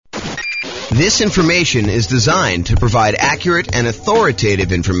This information is designed to provide accurate and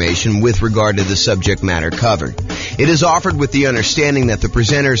authoritative information with regard to the subject matter covered. It is offered with the understanding that the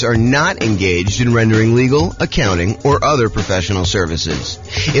presenters are not engaged in rendering legal, accounting, or other professional services.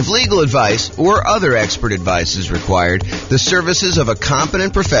 If legal advice or other expert advice is required, the services of a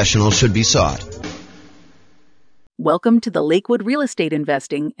competent professional should be sought. Welcome to the Lakewood Real Estate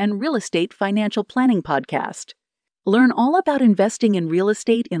Investing and Real Estate Financial Planning Podcast. Learn all about investing in real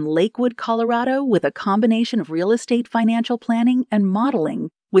estate in Lakewood, Colorado with a combination of real estate financial planning and modeling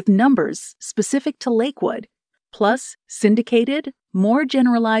with numbers specific to Lakewood, plus syndicated, more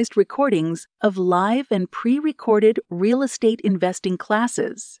generalized recordings of live and pre-recorded real estate investing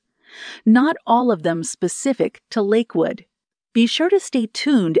classes. Not all of them specific to Lakewood. Be sure to stay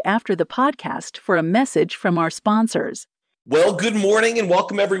tuned after the podcast for a message from our sponsors. Well, good morning and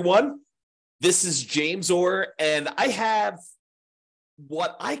welcome everyone. This is James Orr, and I have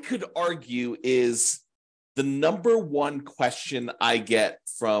what I could argue is the number one question I get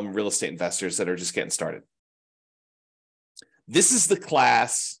from real estate investors that are just getting started. This is the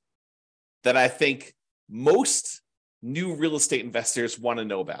class that I think most new real estate investors want to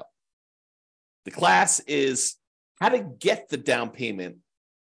know about. The class is how to get the down payment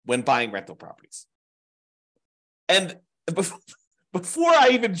when buying rental properties. And before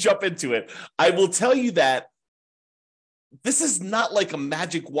I even jump into it, I will tell you that this is not like a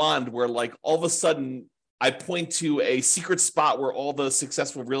magic wand where like all of a sudden I point to a secret spot where all the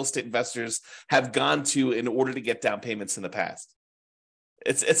successful real estate investors have gone to in order to get down payments in the past.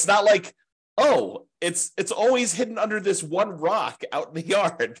 It's not like, oh, it's always hidden under this one rock out in the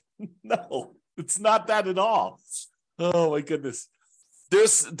yard. No, it's not that at all. Oh my goodness.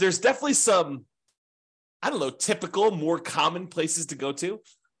 There's definitely some, I don't know, typical, more common places to go to.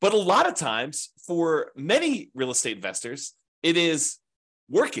 But a lot of times for many real estate investors, it is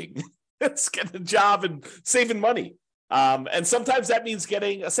working. It's getting a job and saving money. And sometimes that means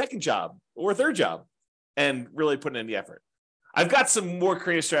getting a second job or a third job and really putting in the effort. I've got some more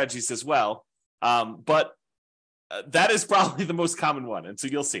creative strategies as well, but that is probably the most common one. And so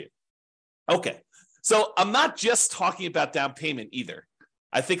you'll see it. Okay, so I'm not just talking about down payment either.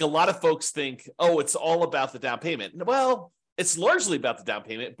 I think a lot of folks think, oh, it's all about the down payment. Well, it's largely about the down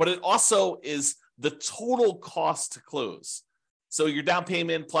payment, but it also is the total cost to close. So your down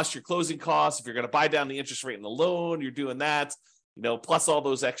payment plus your closing costs, if you're going to buy down the interest rate in the loan, you're doing that, plus all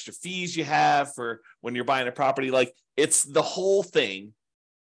those extra fees you have for when you're buying a property. Like it's the whole thing.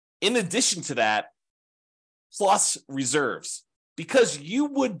 In addition to that, plus reserves, because you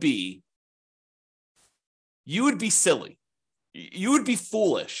would be silly. You would be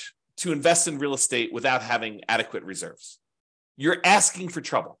foolish to invest in real estate without having adequate reserves. You're asking for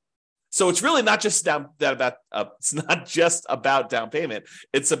trouble. So it's really not just it's not just about down payment.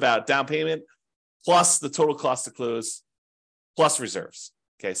 It's about down payment plus the total cost to close plus reserves.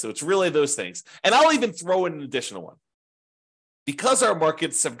 Okay, so it's really those things. And I'll even throw in an additional one. Because our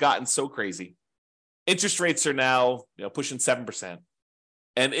markets have gotten so crazy, interest rates are now pushing 7%.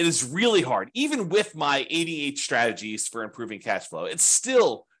 And it is really hard, even with my 88 strategies for improving cash flow. It's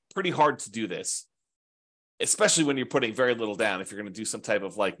still pretty hard to do this, especially when you're putting very little down. If you're going to do some type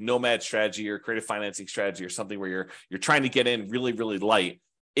of like nomad strategy or creative financing strategy or something where you're trying to get in really, really light,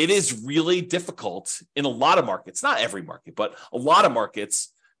 it is really difficult in a lot of markets, not every market, but a lot of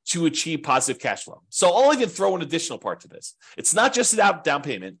markets to achieve positive cash flow. So I'll even throw an additional part to this. It's not just about down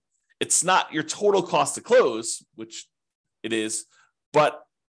payment. It's not your total cost to close, which it is, but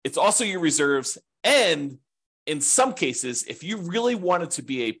it's also your reserves. And in some cases, if you really wanted to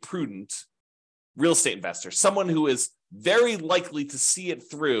be a prudent real estate investor, someone who is very likely to see it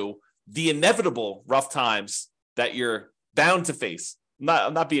through the inevitable rough times that you're bound to face.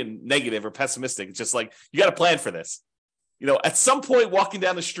 I'm not being negative or pessimistic. It's just like, you got to plan for this. At some point walking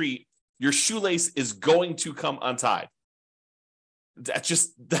down the street, your shoelace is going to come untied. That's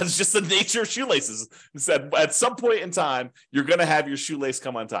just the nature of shoelaces. At some point in time, you're going to have your shoelace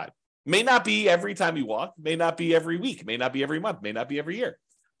come untied. May not be every time you walk, may not be every week, may not be every month, may not be every year.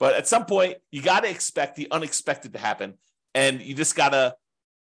 But at some point, you got to expect the unexpected to happen. And you just got to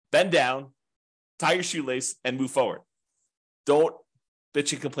bend down, tie your shoelace, and move forward. Don't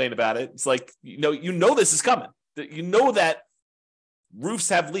bitch and complain about it. It's like, this is coming. You know that roofs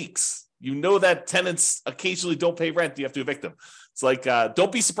have leaks. You know that tenants occasionally don't pay rent. You have to evict them. It's like,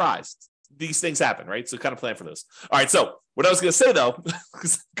 don't be surprised. These things happen, right? So kind of plan for those. All right. So what I was going to say, though,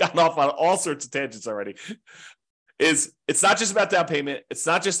 because I've gotten off on all sorts of tangents already, is it's not just about down payment. It's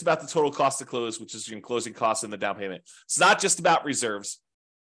not just about the total cost to close, which is your closing costs and the down payment. It's not just about reserves.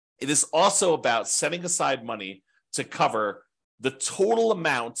 It is also about setting aside money to cover the total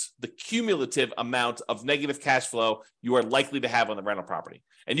amount, the cumulative amount of negative cash flow you are likely to have on the rental property.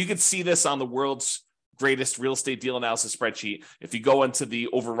 And you can see this on the world's greatest real estate deal analysis spreadsheet. If you go into the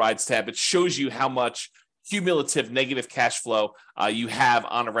overrides tab, it shows you how much cumulative negative cash flow you have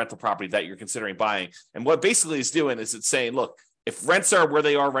on a rental property that you're considering buying. And what basically is doing is it's saying, look, if rents are where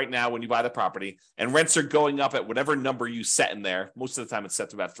they are right now when you buy the property and rents are going up at whatever number you set in there, most of the time it's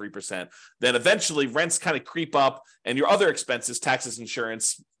set to about 3%, then eventually rents kind of creep up and your other expenses, taxes,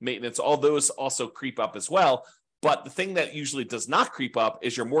 insurance, maintenance, all those also creep up as well. But the thing that usually does not creep up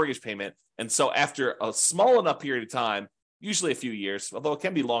is your mortgage payment. And so after a small enough period of time, usually a few years, although it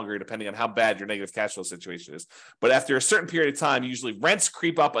can be longer depending on how bad your negative cash flow situation is. But after a certain period of time, usually rents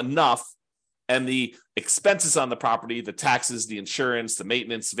creep up enough and the expenses on the property, the taxes, the insurance, the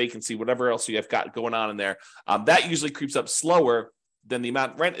maintenance, vacancy, whatever else you have got going on in there, that usually creeps up slower than the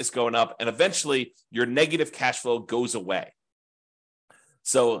amount rent is going up. And eventually your negative cash flow goes away.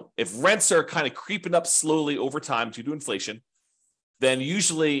 So if rents are kind of creeping up slowly over time due to inflation, then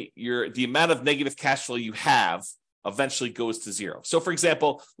usually the amount of negative cash flow you have eventually goes to zero. So for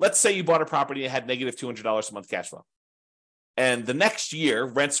example, let's say you bought a property and had negative $200 a month cash flow. And the next year,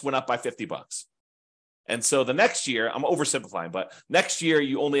 rents went up by $50. And so the next year, I'm oversimplifying, but next year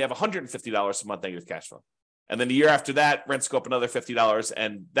you only have $150 a month negative cash flow. And then the year after that, rents go up another $50.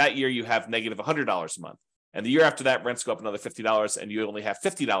 And that year you have negative $100 a month. And the year after that, rents go up another $50 and you only have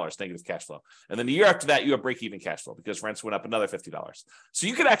 $50 negative cash flow. And then the year after that, you have break-even cash flow because rents went up another $50. So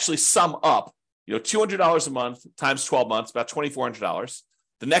you could actually sum up, $200 a month times 12 months, about $2,400.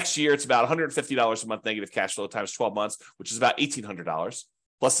 The next year, it's about $150 a month negative cash flow times 12 months, which is about $1,800.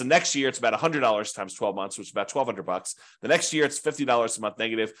 Plus the next year, it's about $100 times 12 months, which is about $1,200. The next year, it's $50 a month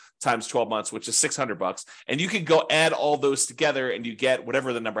negative times 12 months, which is $600. And you can go add all those together and you get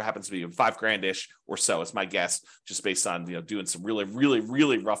whatever the number happens to be, $5,000-ish or so. It's my guess, just based on doing some really, really,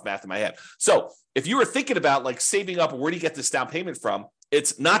 really rough math in my head. So if you were thinking about like saving up, where do you get this down payment from?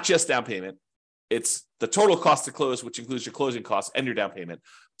 It's not just down payment. It's the total cost to close, which includes your closing costs and your down payment,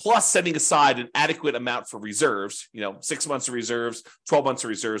 plus setting aside an adequate amount for reserves, 6 months of reserves, 12 months of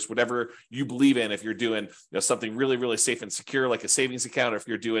reserves, whatever you believe in. If you're doing something really, really safe and secure, like a savings account, or if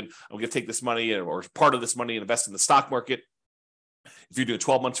you're doing, I'm going to take this money or part of this money and invest in the stock market. If you're doing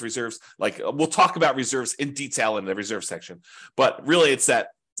 12 months of reserves, like we'll talk about reserves in detail in the reserve section, but really it's that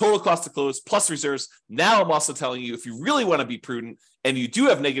total cost to close plus reserves. Now I'm also telling you, if you really want to be prudent and you do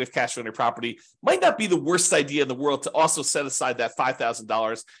have negative cash flow on your property, might not be the worst idea in the world to also set aside that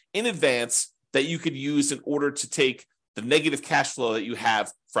 $5,000 in advance that you could use in order to take the negative cash flow that you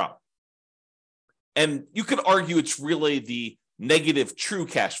have from. And you could argue it's really the negative true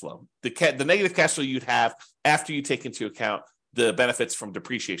cash flow, the negative cash flow you'd have after you take into account the benefits from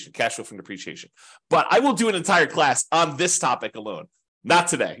depreciation, cash flow from depreciation. But I will do an entire class on this topic alone. Not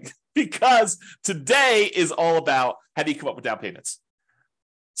today, because today is all about how do you come up with down payments.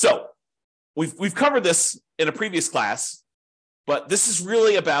 So we've covered this in a previous class, but this is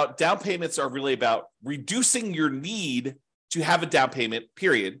really about down payments are really about reducing your need to have a down payment,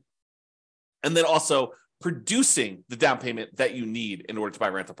 period. And then also producing the down payment that you need in order to buy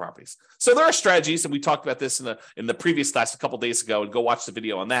rental properties. So there are strategies, and we talked about this in the previous class a couple of days ago, and go watch the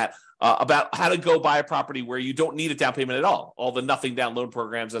video on that, about how to go buy a property where you don't need a down payment at all the nothing down loan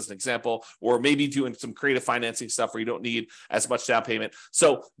programs as an example, or maybe doing some creative financing stuff where you don't need as much down payment.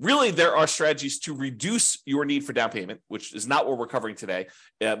 So really there are strategies to reduce your need for down payment, which is not what we're covering today.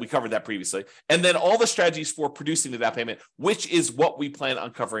 We covered that previously. And then all the strategies for producing the down payment, which is what we plan on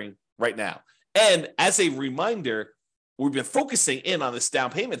covering right now. And as a reminder, we've been focusing in on this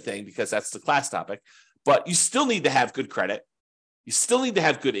down payment thing because that's the class topic, but you still need to have good credit. You still need to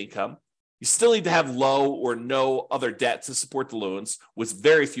have good income. You still need to have low or no other debt to support the loans, with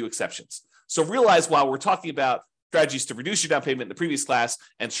very few exceptions. So realize while we're talking about strategies to reduce your down payment in the previous class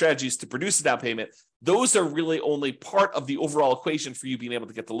and strategies to produce a down payment, those are really only part of the overall equation for you being able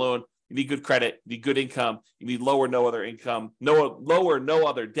to get the loan. You need good credit, you need good income, you need low or no other income, no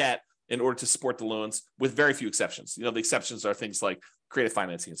other debt in order to support the loans, with very few exceptions. The exceptions are things like creative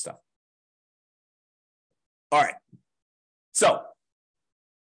financing and stuff. All right. So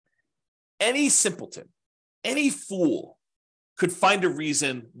any simpleton, any fool could find a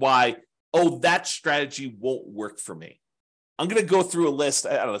reason why, that strategy won't work for me. I'm going to go through a list.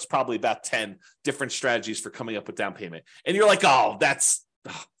 I don't know, it's probably about 10 different strategies for coming up with down payment. And you're like, that's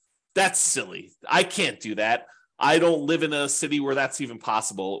silly. I can't do that. I don't live in a city where that's even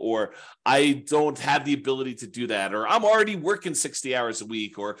possible, or I don't have the ability to do that, or I'm already working 60 hours a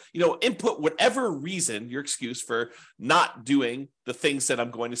week, or, input whatever reason, your excuse for not doing the things that I'm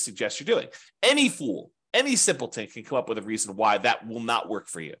going to suggest you're doing. Any fool Any simpleton can come up with a reason why that will not work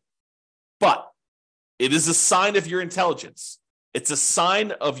for you. But it is a sign of your intelligence. It's a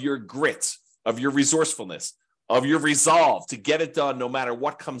sign of your grit, of your resourcefulness, of your resolve to get it done no matter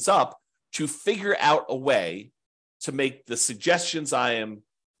what comes up, to figure out a way to make the suggestions I am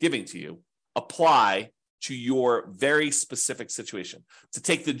giving to you apply to your very specific situation. To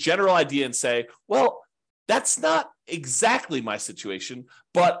take the general idea and say, well, that's not exactly my situation,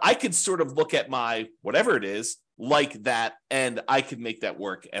 but I could sort of look at my whatever it is like that, and I could make that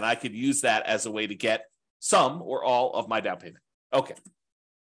work, and I could use that as a way to get some or all of my down payment. Okay.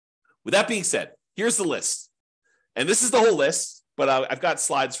 With that being said, here's the list. And this is the whole list, but I've got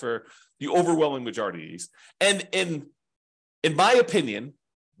slides for the overwhelming majority of these. And in my opinion,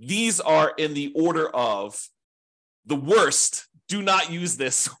 these are in the order of the worst. Do not use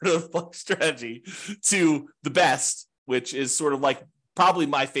this sort of strategy to the best, which is sort of like probably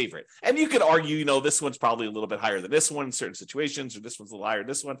my favorite. And you could argue, this one's probably a little bit higher than this one in certain situations, or this one's a little higher than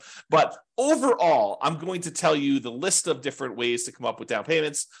this one. But overall, I'm going to tell you the list of different ways to come up with down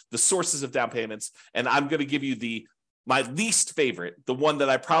payments, the sources of down payments, and I'm going to give you my least favorite, the one that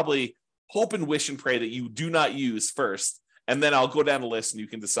I probably hope and wish and pray that you do not use first. And then I'll go down the list and you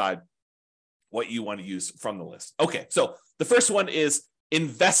can decide what you want to use from the list. Okay, so the first one is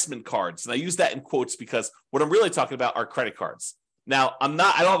investment cards. And I use that in quotes because what I'm really talking about are credit cards. Now, I don't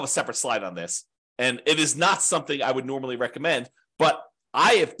have a separate slide on this, and it is not something I would normally recommend, but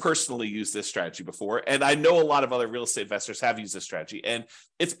I have personally used this strategy before, and I know a lot of other real estate investors have used this strategy, and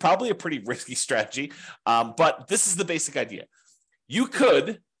it's probably a pretty risky strategy, but this is the basic idea. You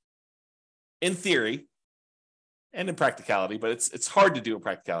could, in theory, and in practicality, but it's hard to do in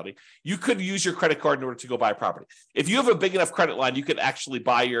practicality, you could use your credit card in order to go buy a property. If you have a big enough credit line, you could actually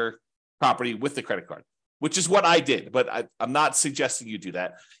buy your property with the credit card, which is what I did, but I'm not suggesting you do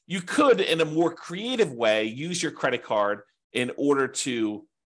that. You could, in a more creative way, use your credit card in order to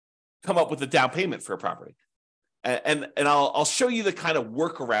come up with a down payment for a property. And I'll show you the kind of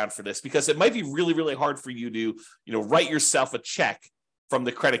workaround for this, because it might be really, really hard for you to, write yourself a check from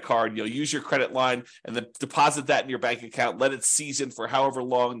the credit card. Use your credit line and then deposit that in your bank account, let it season for however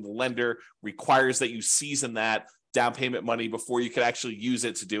long the lender requires that you season that down payment money before you can actually use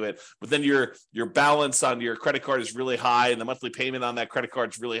it to do it. But then your balance on your credit card is really high and the monthly payment on that credit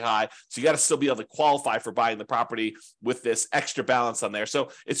card is really high. So you got to still be able to qualify for buying the property with this extra balance on there. So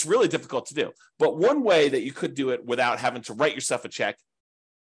it's really difficult to do. But one way that you could do it without having to write yourself a check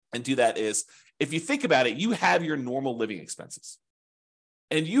and do that is, if you think about it, you have your normal living expenses.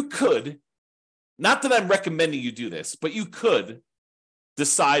 And you could, not that I'm recommending you do this, but you could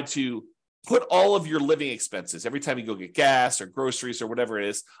decide to put all of your living expenses, every time you go get gas or groceries or whatever it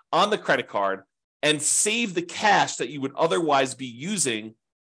is, on the credit card and save the cash that you would otherwise be using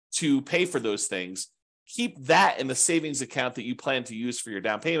to pay for those things. Keep that in the savings account that you plan to use for your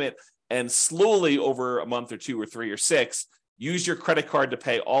down payment, and slowly over a month or 2 or 3 or 6, use your credit card to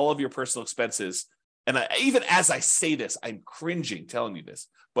pay all of your personal expenses. And even as I say this, I'm cringing telling you this.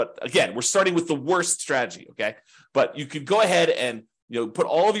 But again, we're starting with the worst strategy, okay? But you could go ahead and put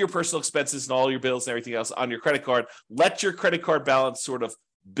all of your personal expenses and all your bills and everything else on your credit card. Let your credit card balance sort of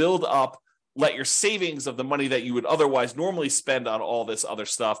build up. Let your savings of the money that you would otherwise normally spend on all this other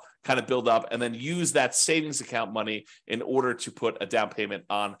stuff kind of build up, and then use that savings account money in order to put a down payment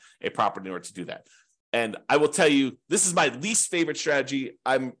on a property in order to do that. And I will tell you, this is my least favorite strategy.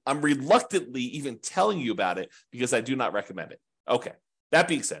 I'm reluctantly even telling you about it because I do not recommend it. Okay, that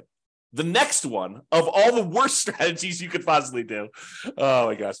being said, the next one of all the worst strategies you could possibly do, oh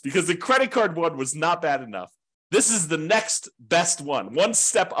my gosh, because the credit card one was not bad enough. This is the next best one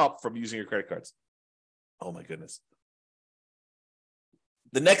step up from using your credit cards. Oh my goodness.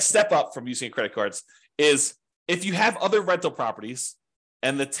 The next step up from using your credit cards is, if you have other rental properties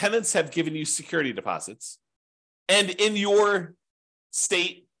and the tenants have given you security deposits, and in your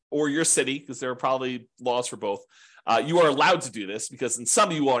state or your city, because there are probably laws for both, you are allowed to do this, because in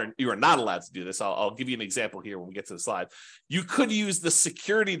some you are not allowed to do this. I'll give you an example here when we get to the slide. You could use the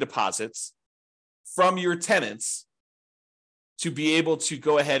security deposits from your tenants to be able to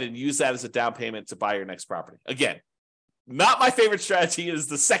go ahead and use that as a down payment to buy your next property. Again, not my favorite strategy. It is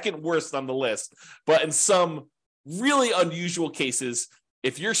the second worst on the list, but in some really unusual cases,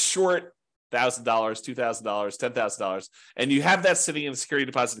 if you're short $1,000, $2,000, $10,000, and you have that sitting in a security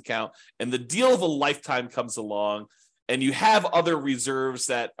deposit account, and the deal of a lifetime comes along, and you have other reserves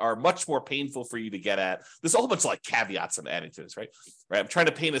that are much more painful for you to get at. There's a whole bunch of like caveats I'm adding to this, right? I'm trying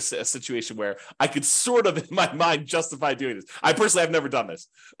to paint a situation where I could sort of in my mind justify doing this. I personally have never done this,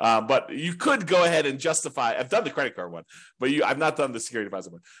 but you could go ahead and justify. I've done the credit card one, but I've not done the security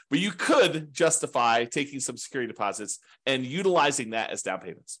deposit one. But you could justify taking some security deposits and utilizing that as down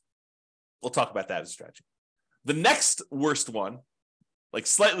payments. We'll talk about that as a strategy. The next worst one, like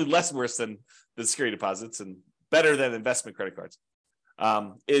slightly less worse than the security deposits and better than investment credit cards,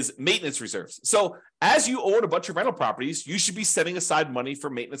 is maintenance reserves. So as you own a bunch of rental properties, you should be setting aside money for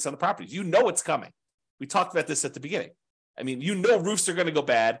maintenance on the properties. You know it's coming. We talked about this at the beginning. I mean, you know roofs are going to go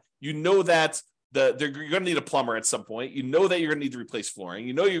bad. You know that you're going to need a plumber at some point. You know that you're going to need to replace flooring.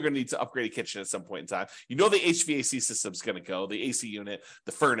 You know you're going to need to upgrade a kitchen at some point in time. You know the HVAC system's going to go, the AC unit,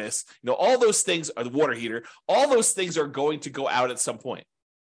 the furnace. All those things are the water heater. All those things are going to go out at some point.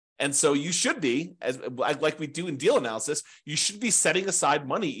 And so you should be, like we do in deal analysis, you should be setting aside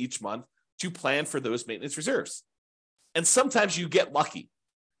money each month to plan for those maintenance reserves. And sometimes you get lucky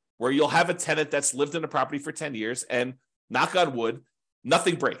where you'll have a tenant that's lived in a property for 10 years and, knock on wood,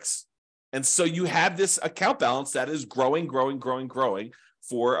 nothing breaks. And so you have this account balance that is growing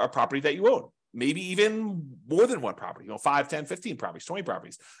for a property that you own. Maybe even more than one property, 5, 10, 15 properties, 20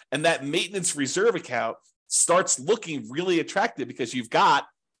 properties. And that maintenance reserve account starts looking really attractive because you've got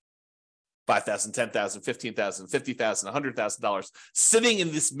 $5,000, $10,000, $15,000, $50,000, $100,000 sitting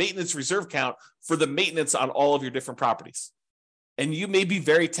in this maintenance reserve account for the maintenance on all of your different properties. And you may be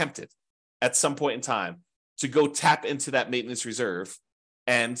very tempted at some point in time to go tap into that maintenance reserve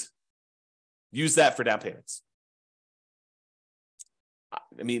and use that for down payments.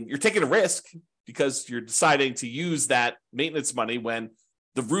 I mean, you're taking a risk because you're deciding to use that maintenance money when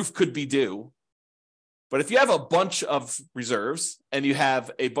the roof could be due. But if you have a bunch of reserves and you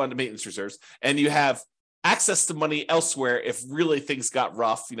have a bunch of maintenance reserves and you have access to money elsewhere, if really things got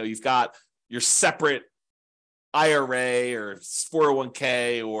rough, you've got your separate IRA or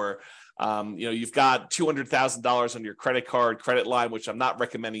 401k, or you've got $200,000 on your credit line, which I'm not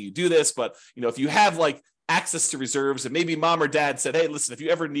recommending you do this, but if you have like access to reserves and maybe mom or dad said, hey, listen, if you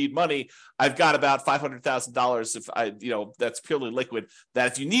ever need money, I've got about $500,000 if I, that's purely liquid,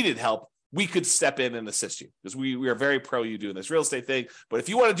 that if you needed help, we could step in and assist you, because we are very pro you doing this real estate thing. But if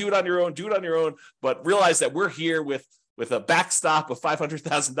you want to do it on your own, do it on your own. But realize that we're here with a backstop of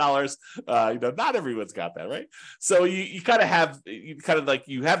 $500,000. Not everyone's got that, right? So you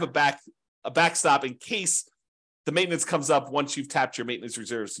have a backstop in case the maintenance comes up once you've tapped your maintenance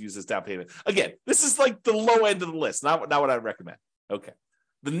reserves to use as down payment. Again, this is like the low end of the list, not what I recommend. Okay.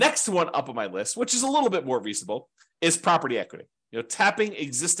 The next one up on my list, which is a little bit more reasonable, is property equity. Tapping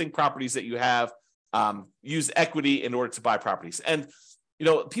existing properties that you have, use equity in order to buy properties. And,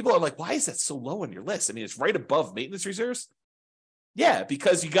 people are like, why is that so low on your list? I mean, it's right above maintenance reserves. Yeah,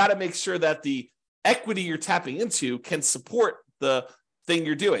 because you got to make sure that the equity you're tapping into can support the thing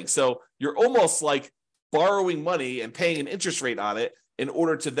you're doing. So you're almost like borrowing money and paying an interest rate on it in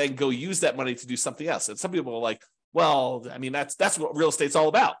order to then go use that money to do something else. And some people are like, well, I mean, that's what real estate's all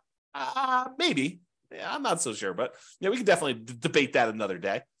about. Maybe. Yeah, I'm not so sure, but we can definitely debate that another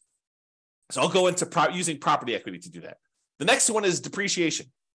day. So I'll go into using property equity to do that. The next one is depreciation.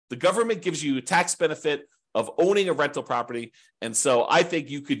 The government gives you a tax benefit of owning a rental property. And so I think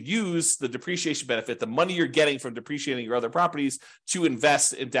you could use the depreciation benefit, the money you're getting from depreciating your other properties, to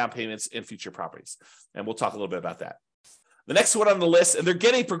invest in down payments in future properties. And we'll talk a little bit about that. The next one on the list, and they're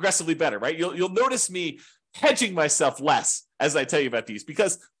getting progressively better, right? You'll notice me hedging myself less as I tell you about these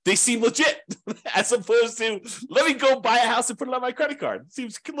because they seem legit as opposed to let me go buy a house and put it on my credit card. It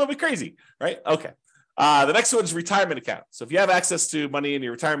seems a little bit crazy, right? Okay. The next one is retirement account. So if you have access to money in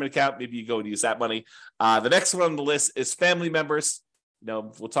your retirement account, maybe you go and use that money. The next one on the list is family members.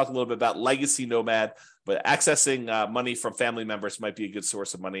 We'll talk a little bit about legacy nomad, but accessing money from family members might be a good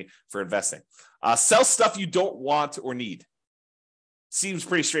source of money for investing. Sell stuff you don't want or need. Seems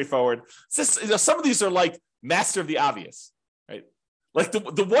pretty straightforward. Some of these are like master of the obvious, right? Like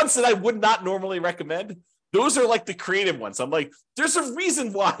the ones that I would not normally recommend, those are like the creative ones. I'm like, there's a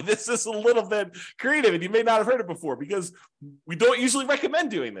reason why this is a little bit creative, and you may not have heard it before because we don't usually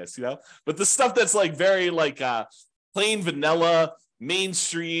recommend doing this, But the stuff that's like very like plain vanilla,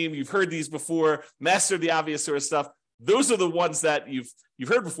 mainstream, you've heard these before, master of the obvious sort of stuff. Those are the ones that you've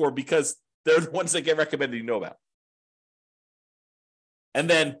heard before because they're the ones that get recommended you know about. And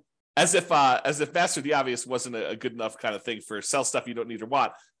then, as if master of the obvious wasn't a good enough kind of thing for sell stuff you don't need or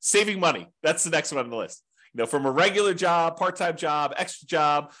want, saving money. That's the next one on the list. From a regular job, part-time job, extra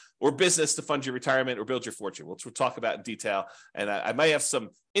job, or business to fund your retirement or build your fortune, which we'll talk about in detail. And I might have some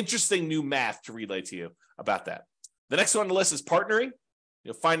interesting new math to relay to you about that. The next one on the list is partnering,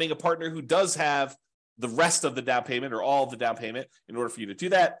 finding a partner who does have the rest of the down payment or all of the down payment in order for you to do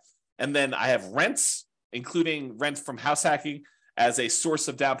that. And then I have rents, including rent from house hacking as a source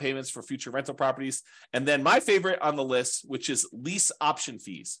of down payments for future rental properties. And then my favorite on the list, which is lease option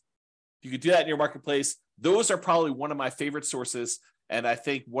fees. You could do that in your marketplace. Those are probably one of my favorite sources, and I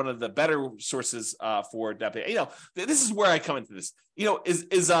think one of the better sources for down payment. This is where I come into this.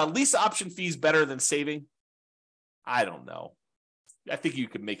 Is lease option fees better than saving? I don't know. I think you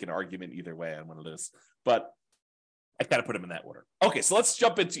could make an argument either way on one of those, but I kind of put them in that order. Okay, so let's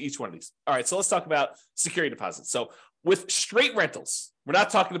jump into each one of these. All right, so let's talk about security deposits. So with straight rentals, we're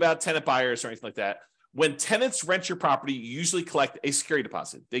not talking about tenant buyers or anything like that. When tenants rent your property, you usually collect a security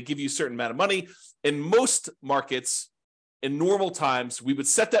deposit. They give you a certain amount of money. In most markets, in normal times, we would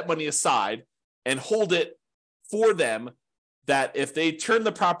set that money aside and hold it for them, that if they turn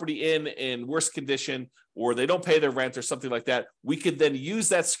the property in worse condition or they don't pay their rent or something like that, we could then use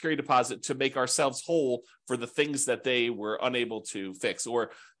that security deposit to make ourselves whole for the things that they were unable to fix.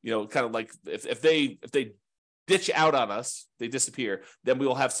 Or, kind of like if they ditch out on us, they disappear, then we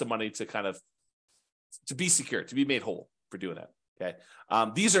will have some money to kind of to be secure, to be made whole for doing that. Okay.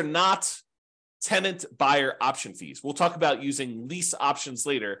 These are not tenant buyer option fees. We'll talk about using lease options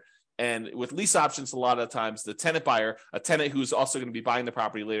later. And with lease options, a lot of times the tenant buyer, a tenant who's also going to be buying the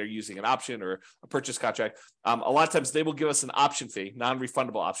property later using an option or a purchase contract, a lot of times they will give us an option fee,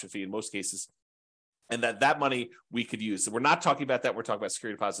 non-refundable option fee in most cases. And that money we could use. So we're not talking about that. We're talking about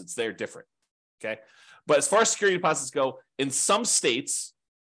security deposits. They're different. Okay. But as far as security deposits go, in some states,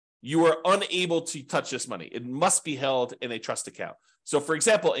 you are unable to touch this money. It must be held in a trust account. So for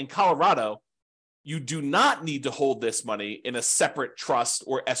example, in Colorado, you do not need to hold this money in a separate trust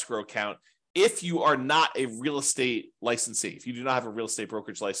or escrow account if you are not a real estate licensee. If you do not have a real estate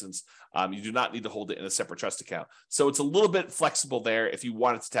brokerage license, you do not need to hold it in a separate trust account. So it's a little bit flexible there if you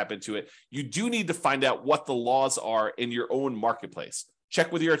wanted to tap into it. You do need to find out what the laws are in your own marketplace.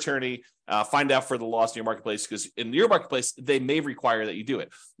 Check with your attorney, find out for the laws in your marketplace, because in your marketplace, they may require that you do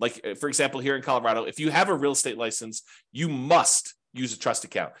it. Like, for example, here in Colorado, if you have a real estate license, you must use a trust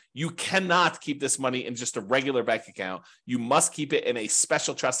account. You cannot keep this money in just a regular bank account. You must keep it in a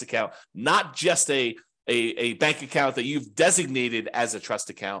special trust account, not just a bank account that you've designated as a trust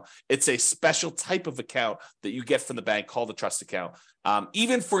account. It's a special type of account that you get from the bank called a trust account,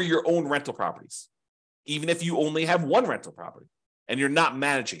 even for your own rental properties, even if you only have one rental property and you're not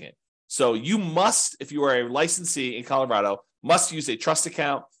managing it. So you must, if you are a licensee in Colorado, must use a trust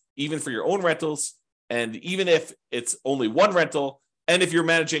account, even for your own rentals. And even if it's only one rental, and if you're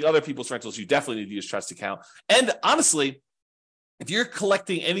managing other people's rentals, you definitely need to use trust account. And honestly, if you're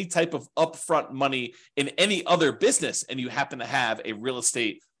collecting any type of upfront money in any other business and you happen to have a real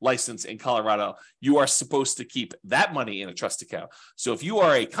estate license in Colorado, you are supposed to keep that money in a trust account. So if you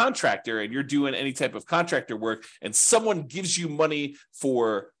are a contractor and you're doing any type of contractor work and someone gives you money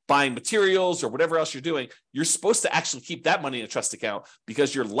for buying materials or whatever else you're doing, you're supposed to actually keep that money in a trust account,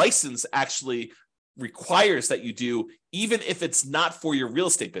 because your license actually requires that you do, even if it's not for your real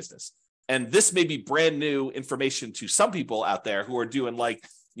estate business. And this may be brand new information to some people out there who are doing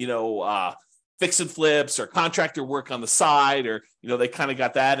fix and flips or contractor work on the side, or, they kind of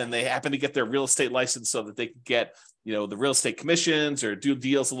got that and they happen to get their real estate license so that they can get, the real estate commissions or do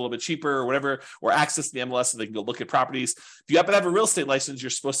deals a little bit cheaper or whatever, or access to the MLS so they can go look at properties. If you happen to have a real estate license, you're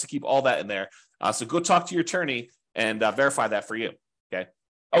supposed to keep all that in there. So go talk to your attorney and verify that for you.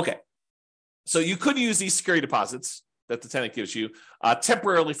 Okay. So you could use these security deposits that the tenant gives you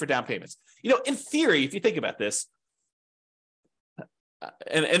temporarily for down payments. In theory, if you think about this,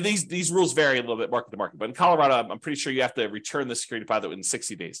 and these rules vary a little bit market to market, but in Colorado, I'm pretty sure you have to return the security deposit within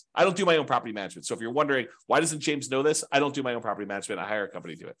 60 days. I don't do my own property management. So if you're wondering, why doesn't James know this? I don't do my own property management. I hire a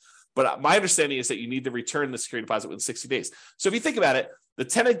company to do it. But my understanding is that you need to return the security deposit within 60 days. So if you think about it, the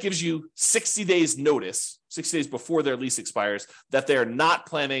tenant gives you 60 days notice, 60 days before their lease expires, that they're not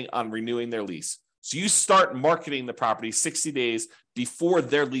planning on renewing their lease. So you start marketing the property 60 days before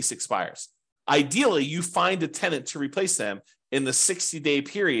their lease expires. Ideally, you find a tenant to replace them in the 60-day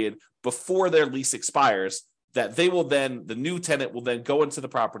period before their lease expires, that they will then, the new tenant will then go into the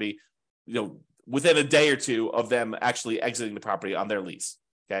property, within a day or two of them actually exiting the property on their lease.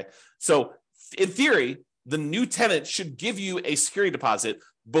 Okay. So in theory, the new tenant should give you a security deposit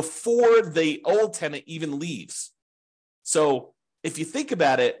before the old tenant even leaves. So if you think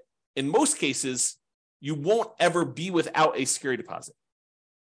about it, in most cases, you won't ever be without a security deposit,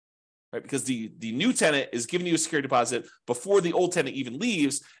 right? Because the new tenant is giving you a security deposit before the old tenant even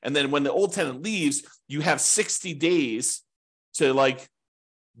leaves. And then when the old tenant leaves, you have 60 days to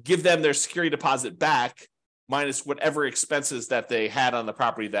give them their security deposit back minus whatever expenses that they had on the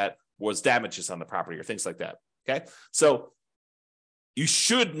property that was damages on the property or things like that. Okay. So you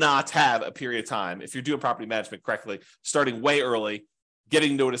should not have a period of time, if you're doing property management correctly, starting way early,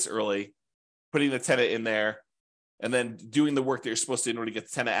 getting notice early, putting the tenant in there, and then doing the work that you're supposed to in order to get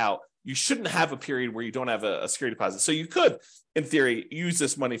the tenant out. You shouldn't have a period where you don't have a security deposit. So you could, in theory, use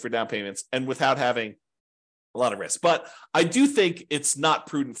this money for down payments and without having a lot of risk. But I do think it's not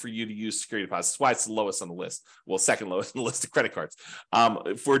prudent for you to use security deposits. That's why it's the lowest on the list. Well, second lowest on the list of credit cards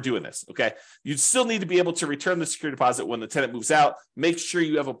for doing this, okay? You still need to be able to return the security deposit when the tenant moves out. Make sure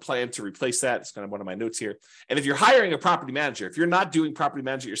you have a plan to replace that. It's kind of one of my notes here. And if you're hiring a property manager, if you're not doing property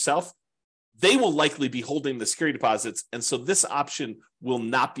management yourself, they will likely be holding the security deposits. And so this option will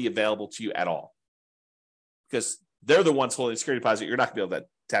not be available to you at all because they're the ones holding the security deposit. You're not going to be able to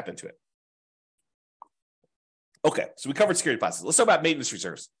tap into it. Okay, so we covered security deposits. Let's talk about maintenance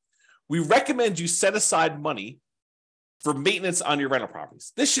reserves. We recommend you set aside money for maintenance on your rental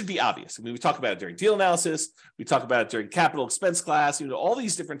properties. This should be obvious. I mean, we talk about it during deal analysis. We talk about it during capital expense class. All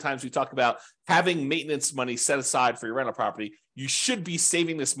these different times we talk about having maintenance money set aside for your rental property. You should be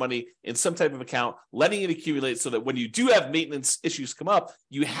saving this money in some type of account, letting it accumulate so that when you do have maintenance issues come up,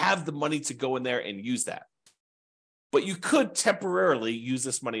 you have the money to go in there and use that. But you could temporarily use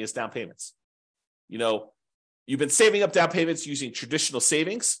this money as down payments. You've been saving up down payments using traditional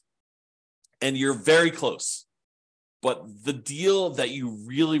savings, and you're very close. But the deal that you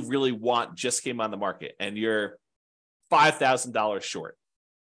really, really want just came on the market, and you're $5,000 short.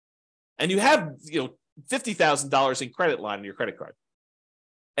 And you have, $50,000 in credit line in your credit card,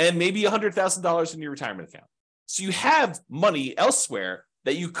 and maybe $100,000 in your retirement account. So you have money elsewhere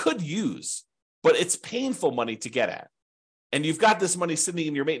that you could use, but it's painful money to get at. And you've got this money sitting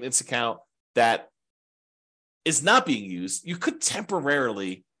in your maintenance account that is not being used. You could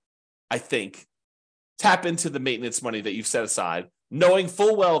temporarily, I think, tap into the maintenance money that you've set aside, knowing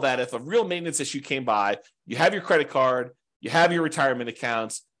full well that if a real maintenance issue came by, you have your credit card, you have your retirement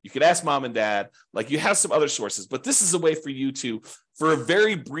accounts, you could ask mom and dad, you have some other sources. But this is a way for you to, for a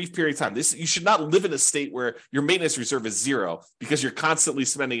very brief period of time, you should not live in a state where your maintenance reserve is zero because you're constantly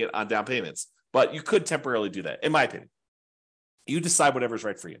spending it on down payments. But you could temporarily do that, in my opinion. You decide whatever's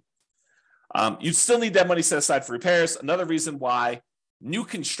right for you. You still need that money set aside for repairs. Another reason why new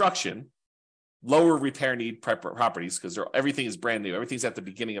construction, lower repair need properties, because everything is brand new, everything's at the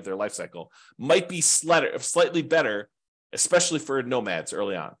beginning of their life cycle, might be slightly better, especially for nomads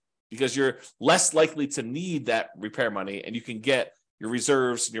early on, because you're less likely to need that repair money, and you can get your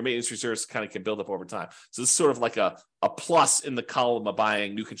reserves, and your maintenance reserves kind of can build up over time. So it's sort of like a plus in the column of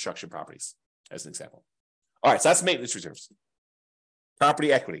buying new construction properties, as an example. All right, so that's maintenance reserves.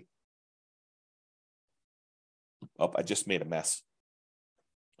 Property equity. Oh, I just made a mess.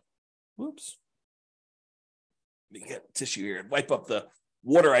 Whoops. Let me get tissue here and wipe up the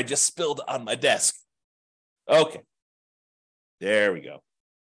water I just spilled on my desk. Okay. There we go.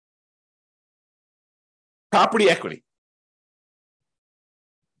 Property equity.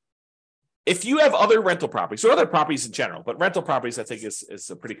 If you have other rental properties, or other properties in general, but rental properties I think is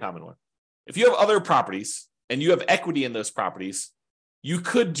a pretty common one. If you have other properties and you have equity in those properties, you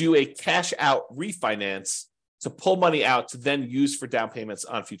could do a cash out refinance to pull money out to then use for down payments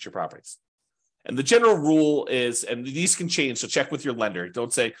on future properties. And the general rule is, and these can change, so check with your lender.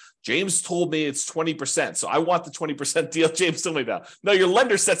 Don't say, James told me it's 20%, so I want the 20% deal James told me about. No, your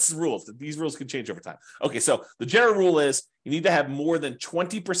lender sets the rules. These rules can change over time. Okay, so the general rule is you need to have more than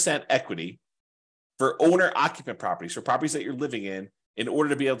 20% equity for owner-occupant properties, for properties that you're living in order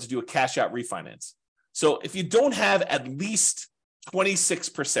to be able to do a cash-out refinance. So if you don't have at least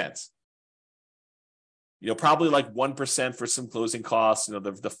 26%, probably like 1% for some closing costs,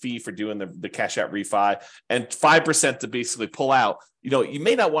 the fee for doing the cash out refi, and 5% to basically pull out. You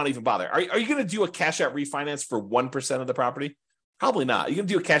may not want to even bother. Are you going to do a cash out refinance for 1% of the property? Probably not. You're going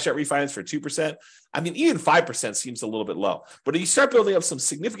to do a cash out refinance for 2%. I mean, even 5% seems a little bit low. But if you start building up some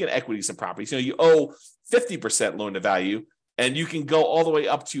significant equities in properties, you owe 50% loan to value, and you can go all the way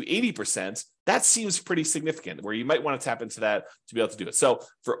up to 80%. That seems pretty significant, where you might want to tap into that to be able to do it. So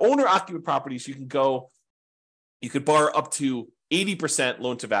for owner-occupant properties, you could borrow up to 80%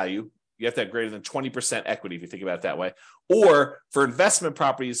 loan to value. You have to have greater than 20% equity if you think about it that way. Or for investment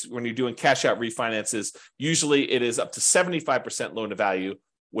properties, when you're doing cash out refinances, usually it is up to 75% loan to value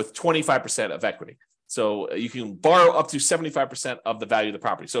with 25% of equity. So you can borrow up to 75% of the value of the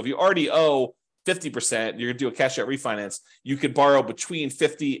property. So if you already owe 50%, you're going to do a cash out refinance, you could borrow between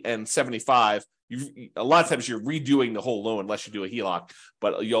 50 and 75. A lot of times you're redoing the whole loan unless you do a HELOC,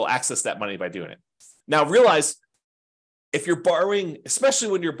 but you'll access that money by doing it. Now realize, if you're borrowing, especially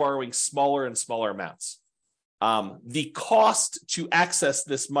when you're borrowing smaller and smaller amounts, the cost to access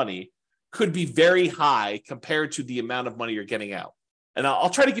this money could be very high compared to the amount of money you're getting out. And I'll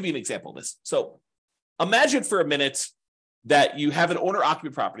try to give you an example of this. So imagine for a minute that you have an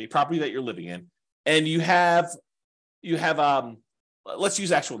owner-occupant property that you're living in, and you have let's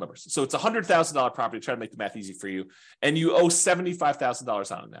use actual numbers. So it's a $100,000 property, try to make the math easy for you, and you owe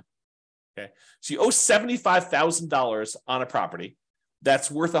 $75,000 on it now. Okay, so you owe $75,000 on a property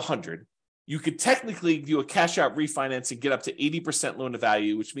that's worth $100,000. You could technically do a cash out refinance and get up to 80% loan to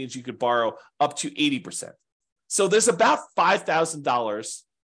value, which means you could borrow up to 80%. So there's about $5,000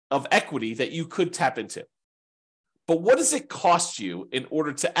 of equity that you could tap into. But what does it cost you in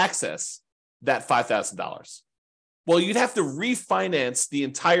order to access that $5,000? Well, you'd have to refinance the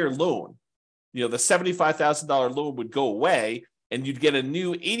entire loan. The $75,000 loan would go away and you'd get a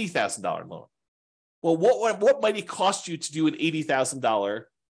new $80,000 loan. Well, what might it cost you to do an $80,000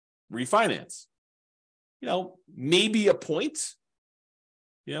 refinance? Maybe a point.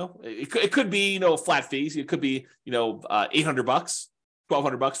 It could be, flat fees. It could be, $800, $1,200,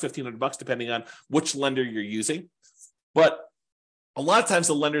 $1,500, depending on which lender you're using. But a lot of times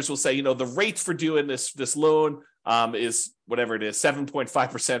the lenders will say, the rate for doing this loan is whatever it is,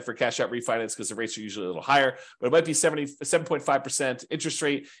 7.5% for cash out refinance, because the rates are usually a little higher, but it might be 7.5% interest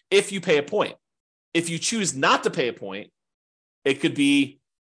rate if you pay a point. If you choose not to pay a point, it could be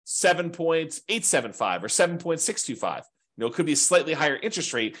 7.875 or 7.625. It could be a slightly higher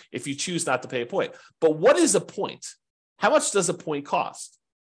interest rate if you choose not to pay a point. But what is a point? How much does a point cost?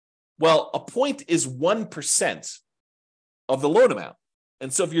 Well, a point is 1% of the loan amount.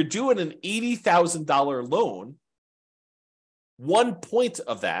 And so if you're doing an $80,000 loan, 1 point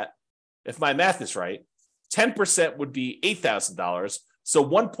of that, if my math is right, 10% would be $8,000. So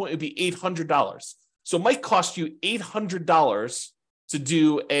 1 point would be $800. So it might cost you $800 to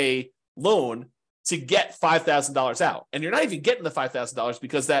do a loan to get $5,000 out. And you're not even getting the $5,000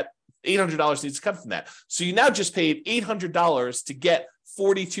 because that $800 needs to come from that. So you now just paid $800 to get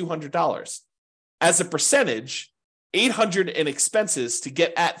 $4,200. As a percentage, $800 in expenses to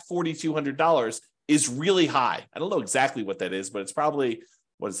get at $4,200 is really high. I don't know exactly what that is, but it's probably,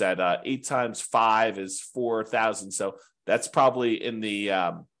 8 times 5 is 4,000. So that's probably in the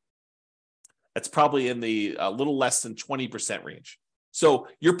little less than 20% range. So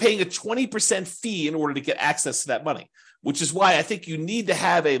you're paying a 20% fee in order to get access to that money, which is why I think you need to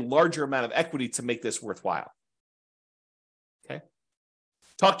have a larger amount of equity to make this worthwhile. Okay.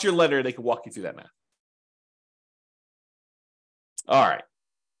 Talk to your lender. They can walk you through that math. All right.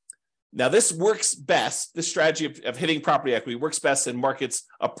 Now, this works best. This strategy of hitting property equity works best in markets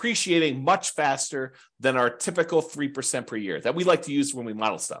appreciating much faster than our typical 3% per year that we like to use when we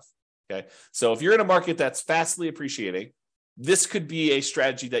model stuff. Okay. So if you're in a market that's fastly appreciating, this could be a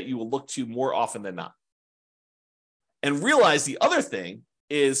strategy that you will look to more often than not. And realize the other thing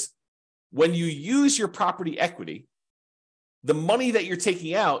is when you use your property equity, the money that you're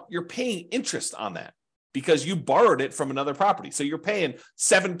taking out, you're paying interest on that because you borrowed it from another property. So you're paying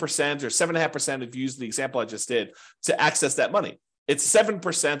 7% or 7.5%, if you use the example I just did, to access that money. It's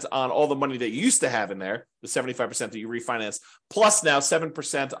 7% on all the money that you used to have in there, the 75% that you refinanced, plus now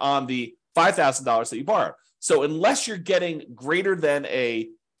 7% on the $5,000 that you borrowed. So unless you're getting greater than a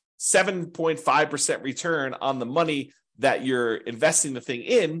 7.5% return on the money that you're investing the thing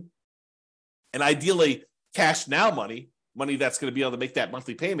in, and ideally cash now money that's going to be able to make that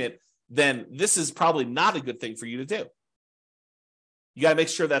monthly payment, then this is probably not a good thing for you to do. You got to make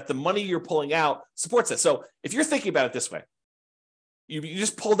sure that the money you're pulling out supports it. So if you're thinking about it this way, you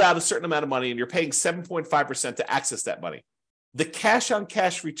just pulled out a certain amount of money and you're paying 7.5% to access that money. The cash on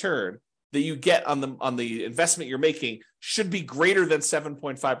cash return that you get on the investment you're making should be greater than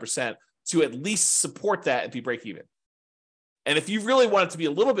 7.5% to at least support that and be break even. And if you really want it to be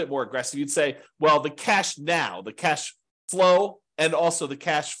a little bit more aggressive, you'd say, well, the cash now, the cash flow, and also the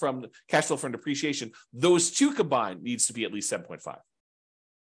cash flow from depreciation, those two combined needs to be at least 7.5.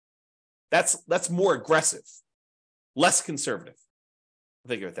 That's more aggressive, less conservative.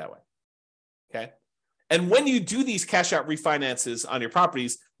 Think of it that way. Okay. And when you do these cash out refinances on your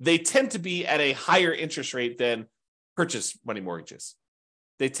properties, they tend to be at a higher interest rate than purchase money mortgages.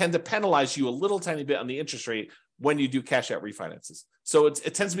 They tend to penalize you a little tiny bit on the interest rate when you do cash out refinances. So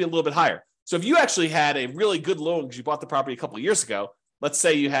it tends to be a little bit higher. So if you actually had a really good loan because you bought the property a couple of years ago, let's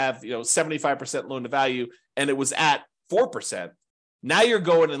say you have 75% loan to value and it was at 4%. Now you're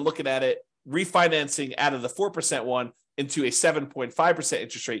going and looking at it, refinancing out of the 4% one into a 7.5%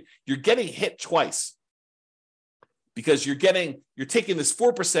 interest rate. You're getting hit twice. Because you're taking this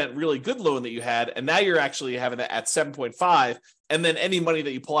 4% really good loan that you had, and now you're actually having it at 7.5, and then any money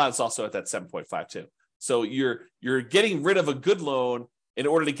that you pull out is also at that 7.5 too. So you're getting rid of a good loan in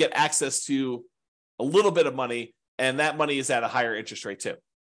order to get access to a little bit of money, and that money is at a higher interest rate too.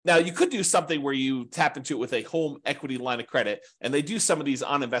 Now, you could do something where you tap into it with a home equity line of credit, and they do some of these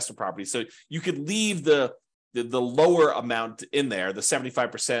on investment properties. So you could leave the lower amount in there, the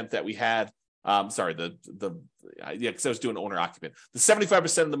 75% that we had. Because I was doing owner occupant. The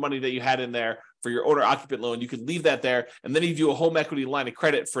 75% of the money that you had in there for your owner occupant loan, you could leave that there, and then you do a home equity line of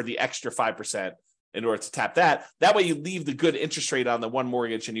credit for the extra 5% in order to tap that. That way you leave the good interest rate on the one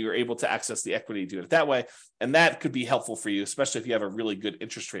mortgage and you're able to access the equity to do it that way. And that could be helpful for you, especially if you have a really good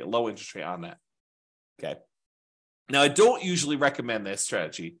interest rate, low interest rate on that. Okay. Now, I don't usually recommend this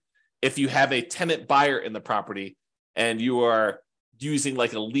strategy if you have a tenant buyer in the property and you are using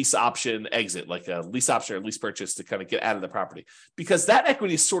like a lease option exit, like a lease option or lease purchase to kind of get out of the property, because that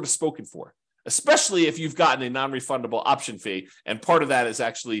equity is sort of spoken for, especially if you've gotten a non-refundable option fee and part of that is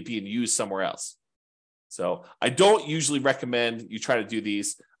actually being used somewhere else. So I don't usually recommend you try to do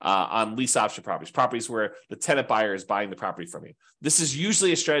these on lease option properties where the tenant buyer is buying the property from you. This is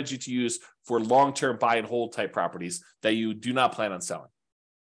usually a strategy to use for long-term buy and hold type properties that you do not plan on selling.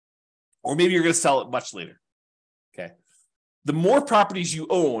 Or maybe you're going to sell it much later. Okay. The more properties you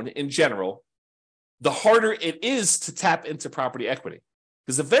own in general, the harder it is to tap into property equity.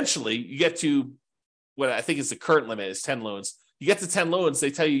 Because eventually you get to what I think is the current limit is 10 loans. You get to 10 loans, they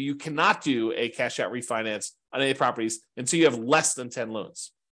tell you cannot do a cash out refinance on any properties until you have less than 10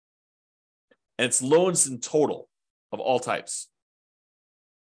 loans. And it's loans in total of all types.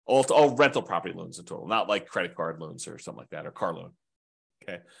 All rental property loans in total, not like credit card loans or something like that, or car loan.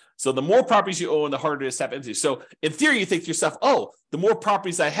 Okay. So the more properties you own, the harder it is to tap into. So in theory, you think to yourself, oh, the more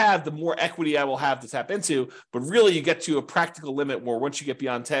properties I have, the more equity I will have to tap into. But really, you get to a practical limit where once you get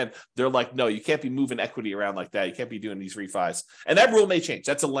beyond 10, they're like, no, you can't be moving equity around like that. You can't be doing these refis. And that rule may change.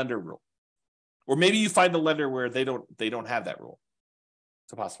 That's a lender rule. Or maybe you find a lender where they don't have that rule.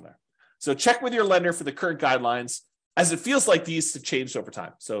 It's a possibility. So check with your lender for the current guidelines, as it feels like these have changed over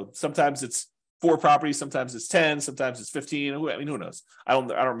time. So sometimes it's 4 properties, sometimes it's 10, sometimes it's 15. I mean, who knows? I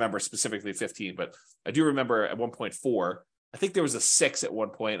don't remember specifically 15, but I do remember at one point 4. I think there was a 6 at one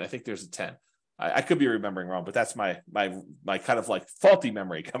point. I think there's a 10. I could be remembering wrong, but that's my kind of like faulty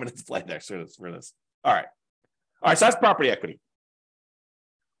memory coming into play next for this. All right. So that's property equity.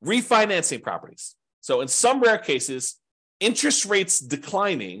 Refinancing properties. So in some rare cases, interest rates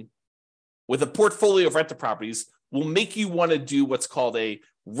declining with a portfolio of rental properties will make you want to do what's called a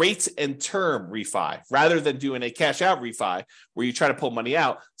rate and term refi rather than doing a cash out refi where you try to pull money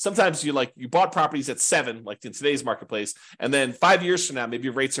out. Sometimes you bought properties at 7, like in today's marketplace, and then 5 years from now, maybe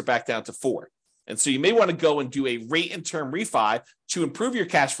your rates are back down to 4. And so you may want to go and do a rate and term refi to improve your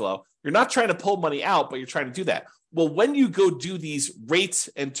cash flow. You're not trying to pull money out, but you're trying to do that. Well, when you go do these rates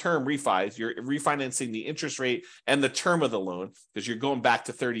and term refis, you're refinancing the interest rate and the term of the loan because you're going back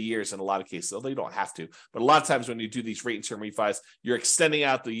to 30 years in a lot of cases, although you don't have to. But a lot of times when you do these rate and term refis, you're extending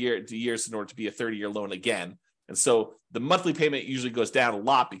out the years in order to be a 30-year loan again. And so the monthly payment usually goes down a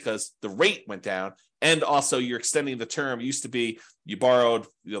lot because the rate went down. And also you're extending the term. It used to be you borrowed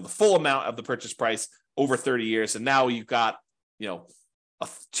the full amount of the purchase price over 30 years. And now you've got,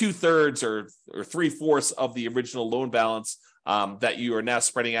 2/3 or 3/4 of the original loan balance that you are now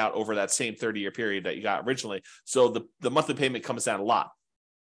spreading out over that same 30-year period that you got originally. So the monthly payment comes down a lot.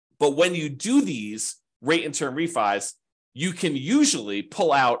 But when you do these rate and term refis, you can usually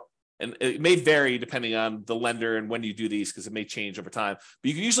pull out, and it may vary depending on the lender and when you do these because it may change over time, but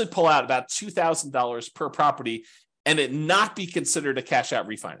you can usually pull out about $2,000 per property and it not be considered a cash out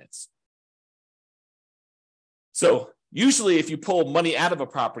refinance. So usually, if you pull money out of a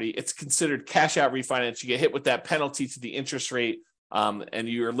property, it's considered cash out refinance. You get hit with that penalty to the interest rate, and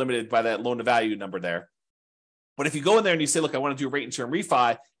you're limited by that loan to value number there. But if you go in there and you say, look, I want to do a rate and term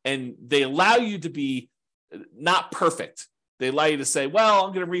refi, and they allow you to be not perfect. They allow you to say, well,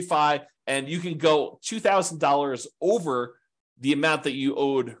 I'm going to refi, and you can go $2,000 over the amount that you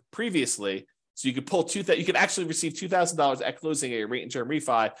owed previously. So you could you could actually receive $2,000 at closing a rate and term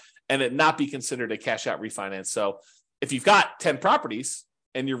refi, and it not be considered a cash out refinance. So if you've got 10 properties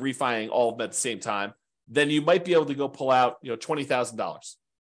and you're refining all of them at the same time, then you might be able to go pull out, $20,000,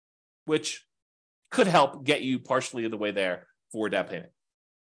 which could help get you partially the way there for down payment.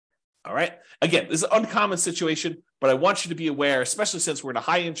 All right. Again, this is an uncommon situation, but I want you to be aware, especially since we're in a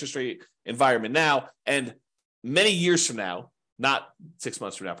high interest rate environment now, and many years from now, not 6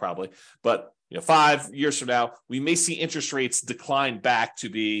 months from now, probably, but 5 years from now, we may see interest rates decline back to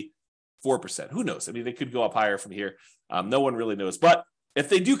be 4%. Who knows? I mean, they could go up higher from here. No one really knows. But if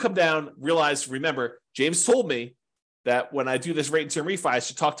they do come down, remember, James told me that when I do this rate and term refi, I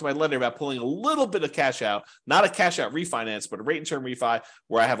should talk to my lender about pulling a little bit of cash out, not a cash out refinance, but a rate and term refi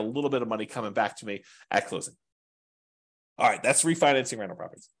where I have a little bit of money coming back to me at closing. All right, that's refinancing rental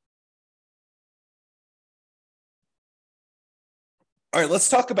properties. All right, let's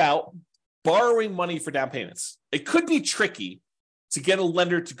talk about borrowing money for down payments. It could be tricky to get a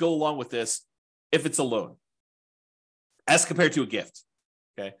lender to go along with this if it's a loan, as compared to a gift,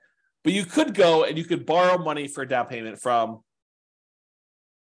 okay? But you could go and you could borrow money for a down payment from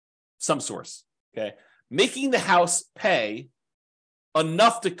some source, okay? Making the house pay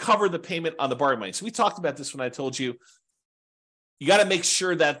enough to cover the payment on the borrowed money. So we talked about this when I told you, you got to make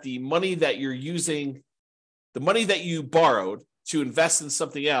sure that the money that you're using, the money that you borrowed to invest in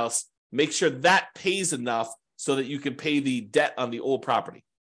something else, make sure that pays enough so that you can pay the debt on the old property.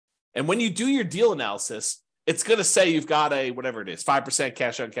 And when you do your deal analysis, it's going to say you've got a, whatever it is, 5%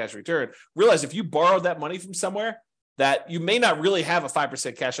 cash on cash return. Realize if you borrowed that money from somewhere, that you may not really have a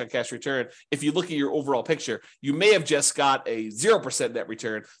 5% cash on cash return. If you look at your overall picture, you may have just got a 0% net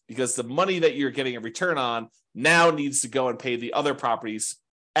return because the money that you're getting a return on now needs to go and pay the other property's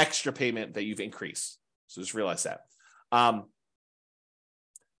extra payment that you've increased. So just realize that.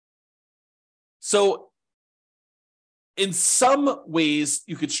 So in some ways,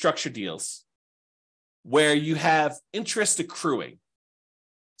 you could structure deals where you have interest accruing.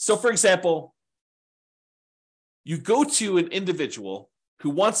 So for example, you go to an individual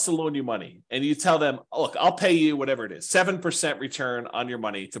who wants to loan you money and you tell them, look, I'll pay you whatever it is, 7% return on your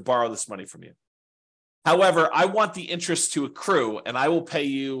money to borrow this money from you. However, I want the interest to accrue and I will pay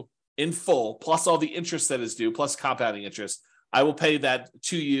you in full, plus all the interest that is due, plus compounding interest. I will pay that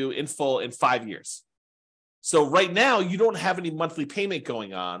to you in full in 5 years. So right now, you don't have any monthly payment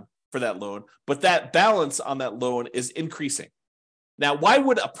going on for that loan, but that balance on that loan is increasing. Now, why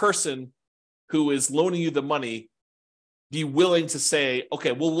would a person who is loaning you the money be willing to say,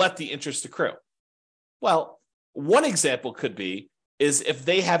 okay, we'll let the interest accrue? Well, one example could be is if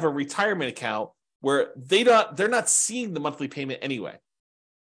they have a retirement account where they're not seeing the monthly payment anyway.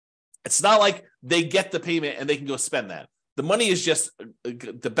 It's not like they get the payment and they can go spend that. The money is just,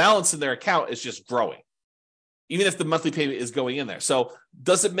 the balance in their account is just growing, even if the monthly payment is going in there. So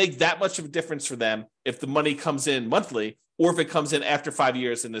does it make that much of a difference for them if the money comes in monthly or if it comes in after 5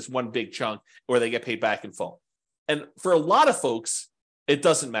 years in this one big chunk where they get paid back in full? And for a lot of folks, it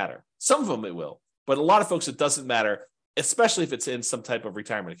doesn't matter. Some of them it will, but a lot of folks, it doesn't matter, especially if it's in some type of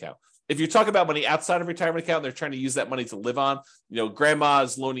retirement account. If you're talking about money outside of retirement account, they're trying to use that money to live on. You know, grandma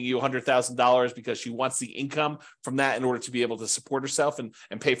is loaning you $100,000 because she wants the income from that in order to be able to support herself and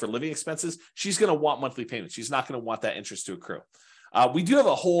pay for living expenses. She's going to want monthly payments. She's not going to want that interest to accrue. We do have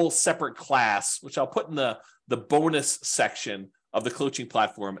a whole separate class, which I'll put in the bonus section of the coaching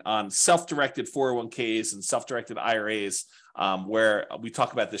platform on self-directed 401ks and self-directed IRAs, where we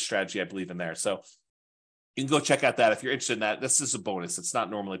talk about this strategy, I believe, in there. So you can go check out that if you're interested in that. This is a bonus. It's not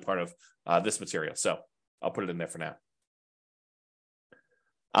normally part of this material. So I'll put it in there for now.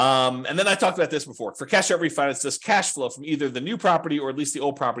 And then I talked about this before. For cash out refinance, does cash flow from either the new property or at least the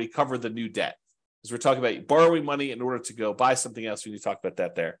old property cover the new debt? Because we're talking about borrowing money in order to go buy something else. We need to talk about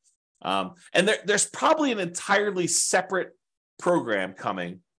that there. And there's probably an entirely separate program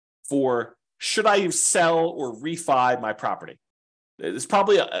coming for should I sell or refi my property? It's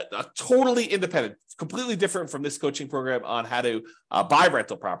probably a totally independent, completely different from this coaching program on how to buy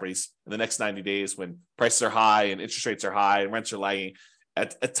rental properties in the next 90 days when prices are high and interest rates are high and rents are lagging. An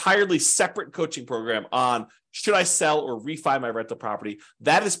entirely separate coaching program on should I sell or refi my rental property?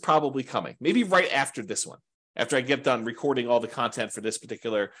 That is probably coming, maybe right after this one. After I get done recording all the content for this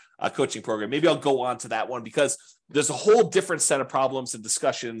particular coaching program, maybe I'll go on to that one because there's a whole different set of problems and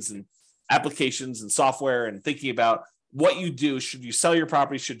discussions and applications and software and thinking about what you do. Should you sell your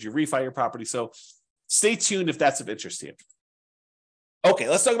property? Should you refi your property? So stay tuned if that's of interest to you. Okay,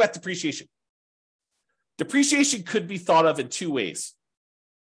 let's talk about depreciation. Depreciation could be thought of in two ways.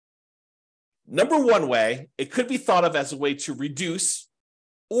 Number one way, it could be thought of as a way to reduce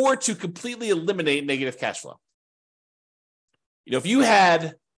or to completely eliminate negative cash flow. You know, if you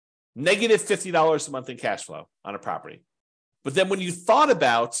had negative $50 a month in cash flow on a property, but then when you thought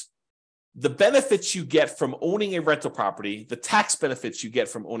about the benefits you get from owning a rental property, the tax benefits you get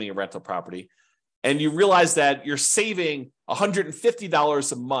from owning a rental property, and you realize that you're saving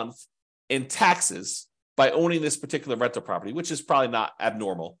 $150 a month in taxes by owning this particular rental property, which is probably not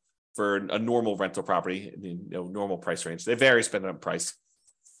abnormal for a normal rental property, normal price range. They vary depending on price.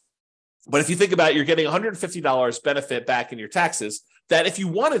 But if you think about it, you're getting $150 benefit back in your taxes that if you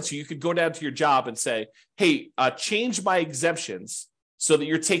wanted to, you could go down to your job and say, hey, change my exemptions so that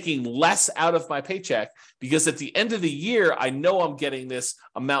you're taking less out of my paycheck, because at the end of the year, I know I'm getting this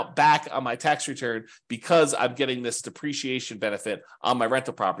amount back on my tax return because I'm getting this depreciation benefit on my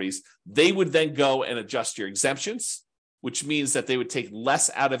rental properties. They would then go and adjust your exemptions, which means that they would take less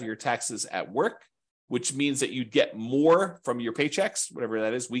out of your taxes at work, which means that you'd get more from your paychecks, whatever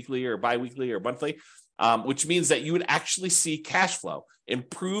that is, weekly or biweekly or monthly, which means that you would actually see cash flow,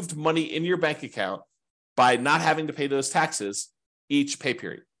 improved money in your bank account by not having to pay those taxes each pay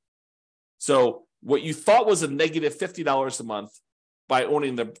period. So what you thought was a negative $50 a month by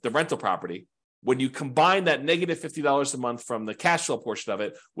owning the rental property, when you combine that negative $50 a month from the cash flow portion of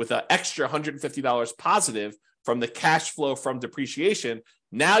it with an extra $150 positive from the cash flow from depreciation,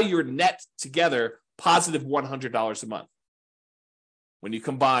 now you're net together positive $100 a month. When you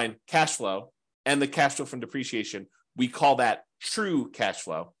combine cash flow and the cash flow from depreciation, we call that true cash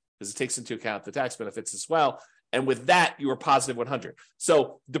flow because it takes into account the tax benefits as well. And with that, you are positive 100.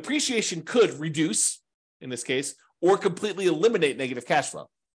 So depreciation could reduce, in this case, or completely eliminate negative cash flow.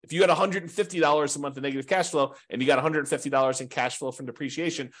 If you had $150 a month of negative cash flow and you got $150 in cash flow from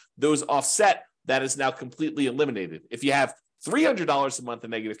depreciation, those offset. That is now completely eliminated. If you have $300 a month of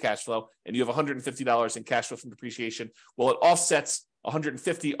negative cash flow and you have $150 in cash flow from depreciation, well, it offsets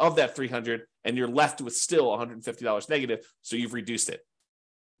 150 of that 300 and you're left with still $150 negative, so you've reduced it.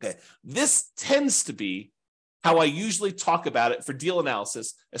 Okay. This tends to be how I usually talk about it for deal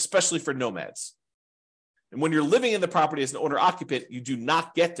analysis, especially for nomads. And when you're living in the property as an owner-occupant, you do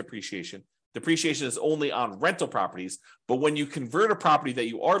not get depreciation. Depreciation is only on rental properties, but when you convert a property that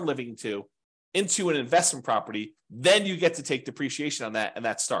you are living into an investment property, then you get to take depreciation on that, and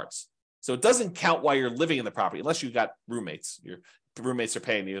that starts. So it doesn't count while you're living in the property, unless you've got roommates. Your roommates are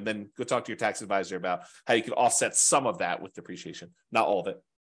paying you, and then go talk to your tax advisor about how you can offset some of that with depreciation, not all of it.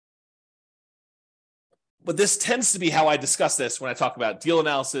 But this tends to be how I discuss this when I talk about deal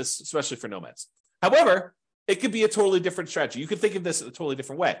analysis, especially for nomads. However, it could be a totally different strategy. You could think of this in a totally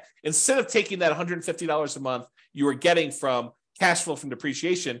different way. Instead of taking that $150 a month you are getting from cash flow from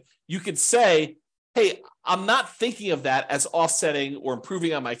depreciation, you could say, hey, I'm not thinking of that as offsetting or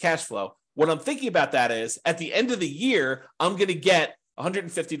improving on my cash flow. What I'm thinking about that is at the end of the year, I'm going to get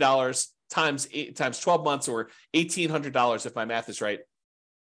 $150 times 12 months or $1,800 if my math is right.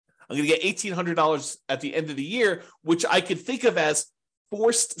 I'm going to get $1,800 at the end of the year, which I could think of as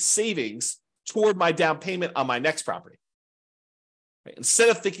forced savings toward my down payment on my next property. Right? Instead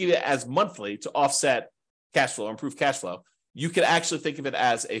of thinking of it as monthly to offset cash flow, improve cash flow, you could actually think of it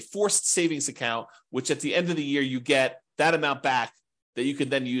as a forced savings account, which at the end of the year, you get that amount back that you can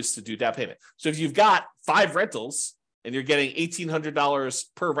then use to do down payment. So if you've got 5 rentals and you're getting $1,800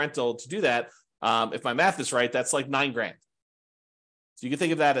 per rental to do that, if my math is right, that's like $9,000. So you can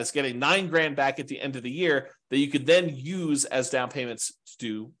think of that as getting $9,000 back at the end of the year that you could then use as down payments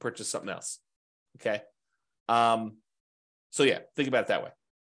to purchase something else. Okay. So yeah, think about it that way.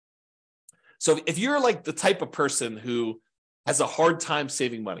 So if you're like the type of person who has a hard time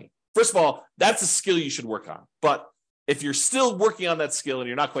saving money, first of all, that's a skill you should work on. But if you're still working on that skill and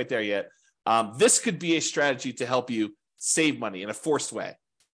you're not quite there yet, this could be a strategy to help you save money in a forced way.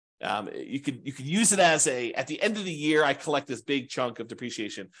 You could use it as at the end of the year, I collect this big chunk of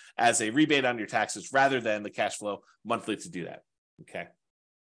depreciation as a rebate on your taxes rather than the cash flow monthly to do that. Okay.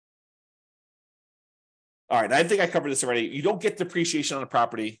 All right. I think I covered this already. You don't get depreciation on a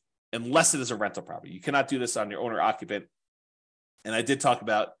property unless it is a rental property. You cannot do this on your owner occupant. And I did talk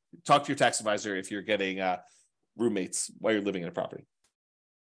to your tax advisor if you're getting roommates while you're living in a property.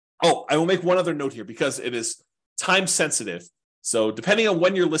 Oh, I will make one other note here because it is time sensitive. So depending on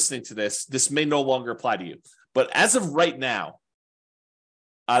when you're listening to this, this may no longer apply to you. But as of right now,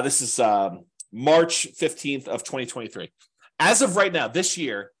 this is March 15th of 2023. As of right now, this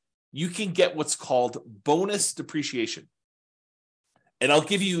year, you can get what's called bonus depreciation. And I'll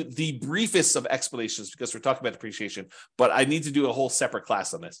give you the briefest of explanations because we're talking about depreciation, but I need to do a whole separate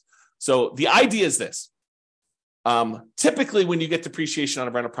class on this. So the idea is this. Typically, when you get depreciation on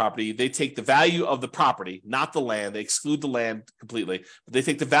a rental property, they take the value of the property, not the land. They exclude the land completely, but they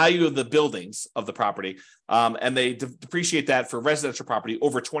take the value of the buildings of the property, and they depreciate that for residential property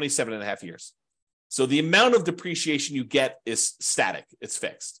over 27 and a half years. So the amount of depreciation you get is static. It's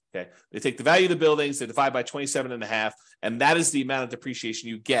fixed. Okay. They take the value of the buildings, they divide by 27 and a half, and that is the amount of depreciation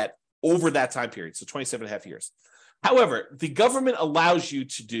you get over that time period. So 27 and a half years. However, the government allows you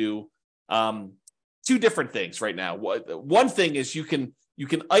to do two different things right now. One thing is you can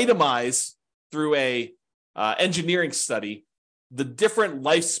itemize through a engineering study the different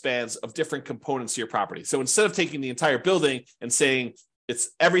lifespans of different components of your property. So instead of taking the entire building and saying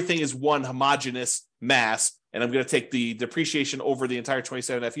everything is one homogeneous mass, and I'm going to take the depreciation over the entire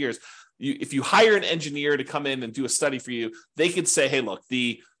 27.5 years. If you hire an engineer to come in and do a study for you, they could say, hey, look,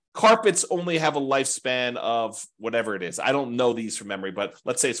 the carpets only have a lifespan of whatever it is. I don't know these from memory, but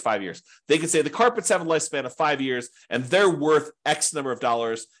let's say it's 5 years. They can say the carpets have a lifespan of 5 years and they're worth X number of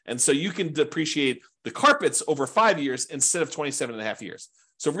dollars. And so you can depreciate the carpets over 5 years instead of 27.5 years.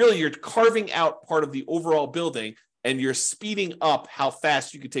 So really you're carving out part of the overall building and you're speeding up how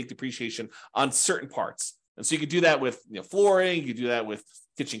fast you can take depreciation on certain parts. And so you could do that with flooring, you could do that with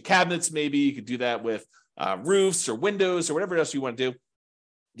kitchen cabinets, maybe you could do that with roofs or windows or whatever else you want to do.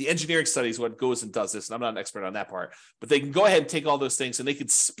 The engineering study is what goes and does this, and I'm not an expert on that part, but they can go ahead and take all those things and they can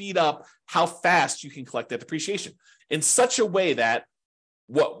speed up how fast you can collect that depreciation in such a way that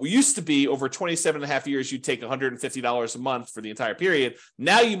what used to be over 27.5 years, you'd take $150 a month for the entire period.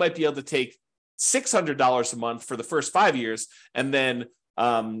 Now you might be able to take $600 a month for the first 5 years, and then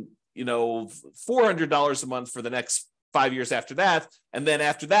 $400 a month for the next 5 years after that. And then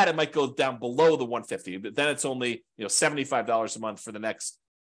after that, it might go down below the 150, but then it's only $75 a month for the next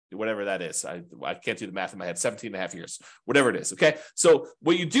whatever that is. I can't do the math in my head, 17.5 years, whatever it is. Okay. So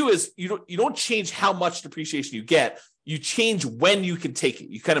what you do is you don't change how much depreciation you get. You change when you can take it.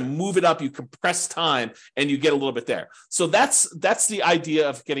 You kind of move it up, you compress time, and you get a little bit there. So that's the idea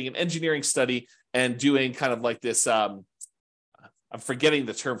of getting an engineering study and doing kind of like this, I'm forgetting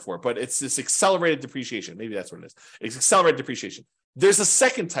the term for it, but it's this accelerated depreciation. Maybe that's what it is. It's accelerated depreciation. There's a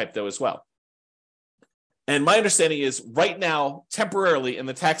second type though as well. And my understanding is right now, temporarily in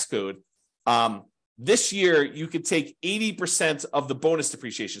the tax code, this year you could take 80% of the bonus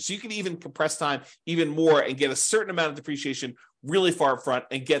depreciation. So you can even compress time even more and get a certain amount of depreciation really far up front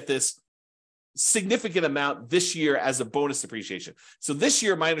and get this significant amount this year as a bonus depreciation. So this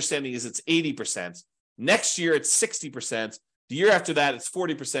year, my understanding is it's 80%. Next year, it's 60%. The year after that, it's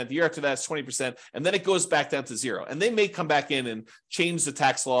 40%. The year after that, it's 20%. And then it goes back down to zero. And they may come back in and change the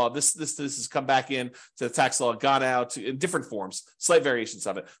tax law. This has come back in to the tax law, gone out in different forms, slight variations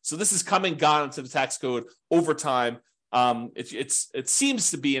of it. So this is coming, gone into the tax code over time. It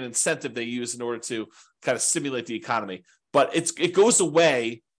seems to be an incentive they use in order to kind of stimulate the economy. But it goes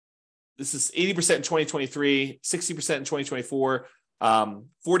away. This is 80% in 2023, 60% in 2024,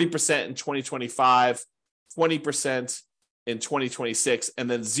 40% in 2025, 20% in 2026, and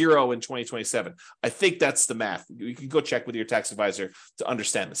then zero in 2027. I think that's the math. You can go check with your tax advisor to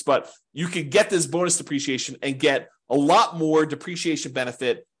understand this, but you can get this bonus depreciation and get a lot more depreciation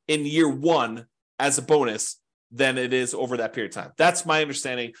benefit in year one as a bonus than it is over that period of time. That's my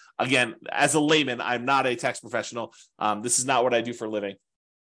understanding. Again, as a layman, I'm not a tax professional. This is not what I do for a living,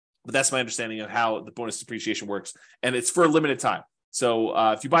 but that's my understanding of how the bonus depreciation works. And it's for a limited time. So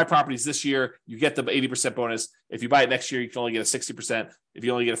if you buy properties this year, you get the 80% bonus. If you buy it next year, you can only get a 60%. If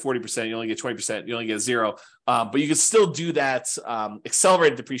you only get a 40%, you only get 20%, you only get a zero. But you can still do that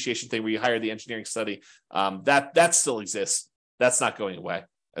accelerated depreciation thing where you hire the engineering study. That still exists. That's not going away,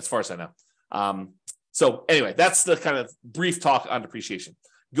 as far as I know. So anyway, that's the kind of brief talk on depreciation.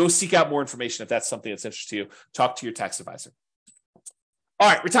 Go seek out more information if that's something that's interesting to you. Talk to your tax advisor. All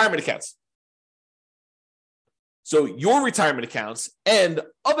right, retirement accounts. So your retirement accounts and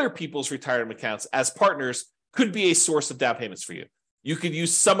other people's retirement accounts as partners could be a source of down payments for you. You could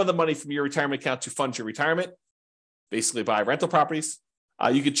use some of the money from your retirement account to fund your retirement, basically buy rental properties.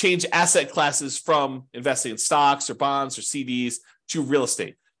 You could change asset classes from investing in stocks or bonds or CDs to real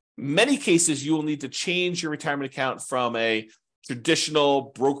estate. Many cases, you will need to change your retirement account from a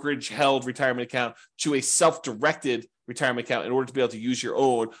traditional brokerage-held retirement account to a self-directed retirement account in order to be able to use your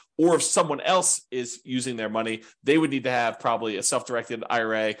own, or if someone else is using their money, they would need to have probably a self-directed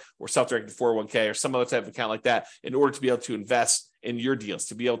IRA or self-directed 401k or some other type of account like that in order to be able to invest in your deals,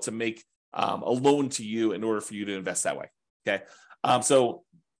 to be able to make a loan to you in order for you to invest that way. Okay. So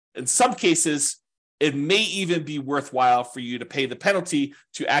in some cases, it may even be worthwhile for you to pay the penalty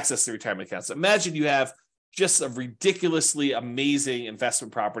to access the retirement accounts. So imagine you have just a ridiculously amazing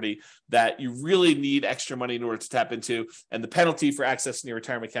investment property that you really need extra money in order to tap into. And the penalty for accessing your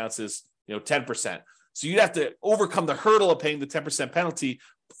retirement accounts is 10%. So you'd have to overcome the hurdle of paying the 10% penalty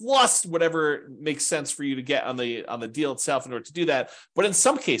plus whatever makes sense for you to get on the deal itself in order to do that. But in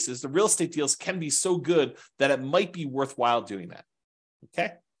some cases, the real estate deals can be so good that it might be worthwhile doing that.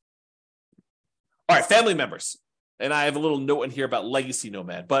 Okay. All right, family members. And I have a little note in here about legacy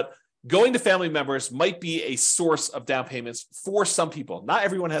nomad, but going to family members might be a source of down payments for some people. Not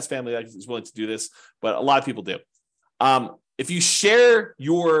everyone has family that is willing to do this, but a lot of people do. If you share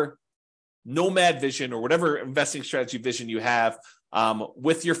your nomad vision or whatever investing strategy vision you have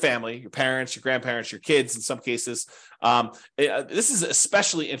with your family, your parents, your grandparents, your kids, in some cases, this is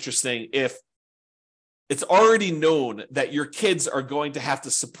especially interesting if it's already known that your kids are going to have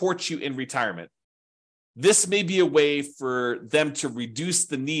to support you in retirement. This may be a way for them to reduce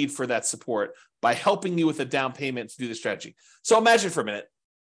the need for that support by helping you with a down payment to do the strategy. So imagine for a minute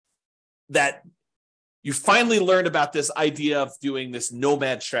that you finally learned about this idea of doing this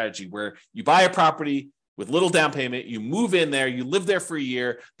nomad strategy where you buy a property with little down payment, you move in there, you live there for a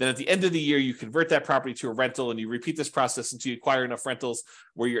year, then at the end of the year, you convert that property to a rental and you repeat this process until you acquire enough rentals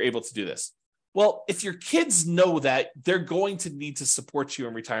where you're able to do this. Well, if your kids know that they're going to need to support you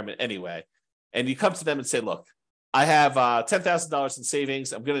in retirement anyway, and you come to them and say, look, I have $10,000 in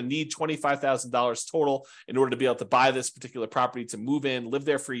savings. I'm going to need $25,000 total in order to be able to buy this particular property, to move in, live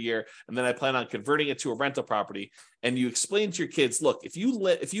there for a year, and then I plan on converting it to a rental property. And you explain to your kids, look, if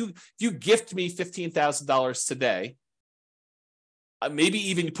you gift me $15,000 today, maybe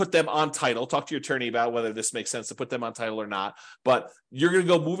even put them on title. Talk to your attorney about whether this makes sense to put them on title or not. But you're going to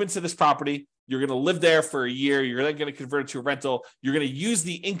go move into this property. You're going to live there for a year. You're then going to convert it to a rental. You're going to use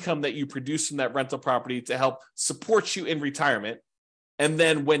the income that you produce from that rental property to help support you in retirement. And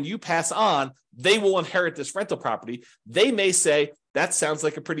then when you pass on, they will inherit this rental property. They may say, that sounds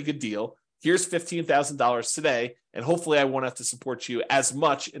like a pretty good deal. Here's $15,000 today, and hopefully I won't have to support you as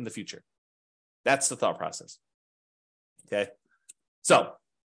much in the future. That's the thought process. Okay. So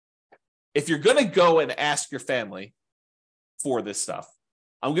if you're going to go and ask your family for this stuff,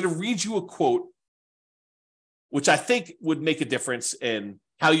 I'm going to read you a quote, which I think would make a difference in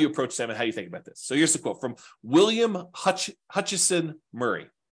how you approach them and how you think about this. So here's the quote from William Hutchison Murray.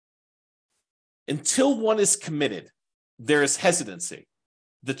 Until one is committed, there is hesitancy,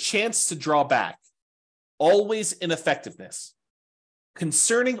 the chance to draw back, always ineffectiveness.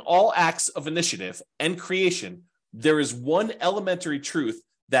 Concerning all acts of initiative and creation, there is one elementary truth,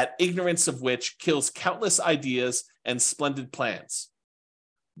 that ignorance of which kills countless ideas and splendid plans.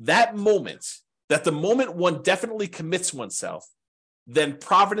 That the moment one definitely commits oneself, then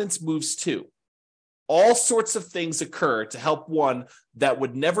providence moves too. All sorts of things occur to help one that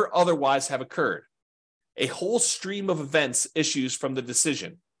would never otherwise have occurred. A whole stream of events issues from the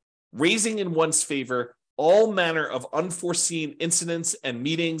decision, raising in one's favor all manner of unforeseen incidents and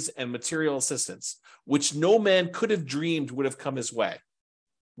meetings and material assistance, which no man could have dreamed would have come his way.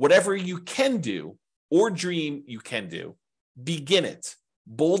 Whatever you can do or dream you can do, begin it.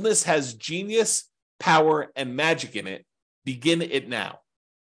 Boldness has genius, power, and magic in it. Begin it now.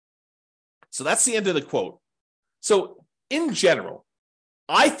 So that's the end of the quote. So in general,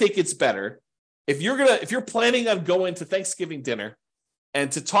 I think it's better if you're planning on going to Thanksgiving dinner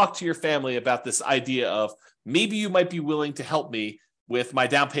and to talk to your family about this idea of maybe you might be willing to help me with my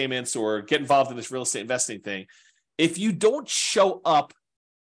down payments or get involved in this real estate investing thing. If you don't show up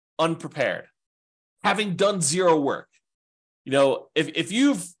unprepared, having done zero work, if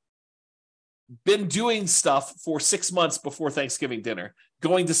you've been doing stuff for 6 months before Thanksgiving dinner,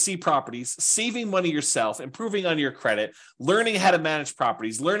 going to see properties, saving money yourself, improving on your credit, learning how to manage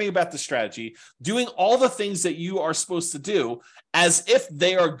properties, learning about the strategy, doing all the things that you are supposed to do as if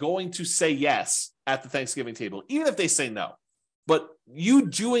they are going to say yes at the Thanksgiving table, even if they say no. But you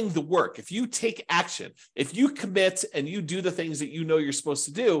doing the work, if you take action, if you commit and you do the things that you know you're supposed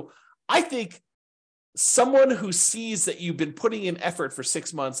to do, I think someone who sees that you've been putting in effort for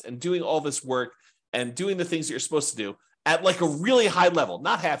 6 months and doing all this work and doing the things that you're supposed to do at like a really high level,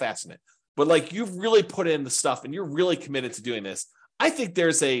 not half-assing it, but like you've really put in the stuff and you're really committed to doing this, I think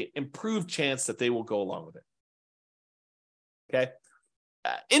there's a improved chance that they will go along with it. Okay.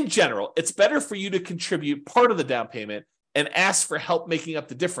 In general, it's better for you to contribute part of the down payment and ask for help making up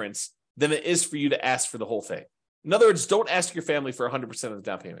the difference than it is for you to ask for the whole thing. In other words, don't ask your family for 100% of the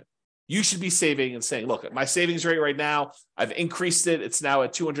down payment. You should be saving and saying, look, my savings rate right now, I've increased it. It's now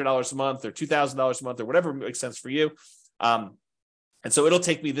at $200 a month or $2,000 a month or whatever makes sense for you. And so it'll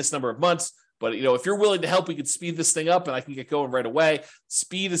take me this number of months. But, if you're willing to help, we can speed this thing up and I can get going right away.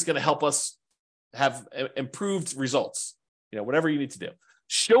 Speed is going to help us have improved results, whatever you need to do.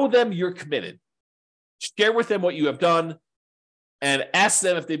 Show them you're committed. Share with them what you have done and ask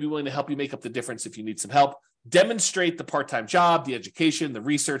them if they'd be willing to help you make up the difference if you need some help. Demonstrate the part-time job, the education, the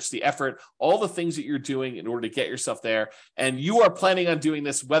research, the effort, all the things that you're doing in order to get yourself there. And you are planning on doing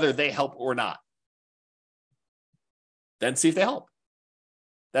this whether they help or not. Then see if they help.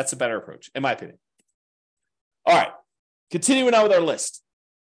 That's a better approach, in my opinion. All right. Continuing on with our list.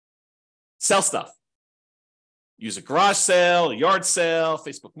 Sell stuff. Use a garage sale, a yard sale,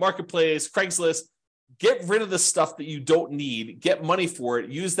 Facebook Marketplace, Craigslist. Get rid of the stuff that you don't need. Get money for it.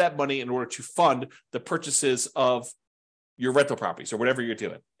 Use that money in order to fund the purchases of your rental properties or whatever you're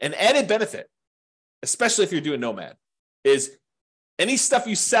doing. An added benefit, especially if you're doing nomad, is any stuff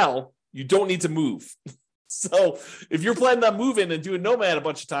you sell you don't need to move. So if you're planning on moving and doing Nomad a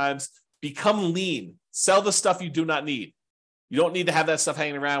bunch of times, become lean. Sell the stuff you do not need. You don't need to have that stuff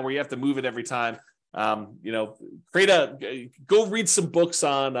hanging around where you have to move it every time. Go read some books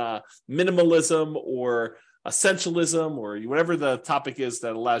on minimalism or essentialism or whatever the topic is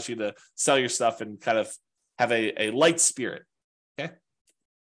that allows you to sell your stuff and kind of have a light spirit. Okay.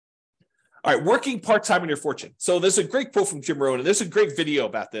 All right. Working part-time on your fortune. So there's a great quote from Jim Rohn, and there's a great video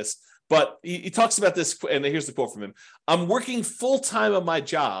about this, but he talks about this. And here's the quote from him. I'm working full-time on my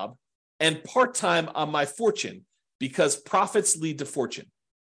job and part-time on my fortune because profits lead to fortune.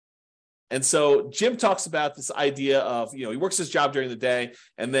 And so Jim talks about this idea of, he works his job during the day,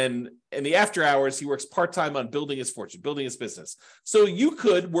 and then in the after hours, he works part-time on building his fortune, building his business. So you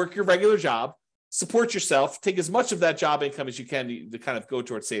could work your regular job, support yourself, take as much of that job income as you can to kind of go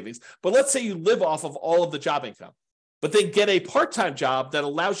towards savings. But let's say you live off of all of the job income, but then get a part-time job that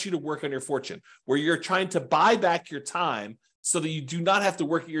allows you to work on your fortune, where you're trying to buy back your time so that you do not have to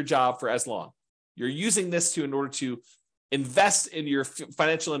work at your job for as long. You're using this in order to invest in your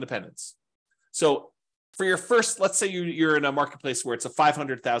financial independence. So for your first, let's say you're in a marketplace where it's a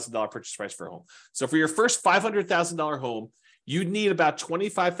 $500,000 purchase price for a home. So for your first $500,000 home, you'd need about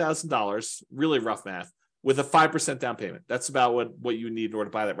 $25,000, really rough math, with a 5% down payment. That's about what you need in order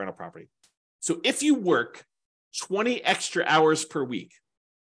to buy that rental property. So if you work 20 extra hours per week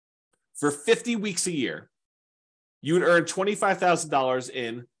for 50 weeks a year, you would earn $25,000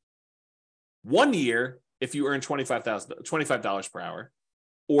 in 1 year if you earn $25 per hour,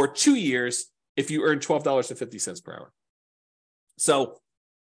 or 2 years if you earn $12.50 per hour. So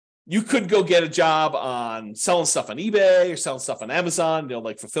you could go get a job on selling stuff on eBay or selling stuff on Amazon,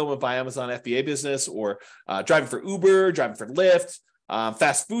 like fulfillment by Amazon FBA business, or driving for Uber, driving for Lyft,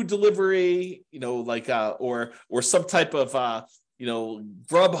 fast food delivery, or some type of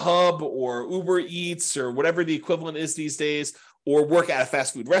Grubhub or Uber Eats or whatever the equivalent is these days, or work at a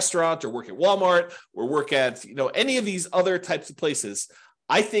fast food restaurant, or work at Walmart, or work at any of these other types of places.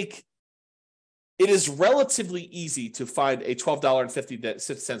 I think it is relatively easy to find a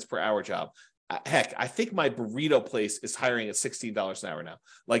 $12.50 per hour job. Heck, I think my burrito place is hiring at $16 an hour now.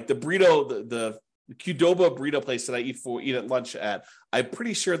 Like the burrito, the Qdoba burrito place that I eat at lunch at, I'm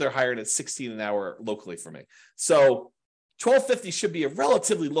pretty sure they're hiring at $16 an hour locally for me. So $12.50 should be a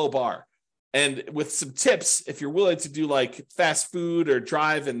relatively low bar. And with some tips, if you're willing to do like fast food or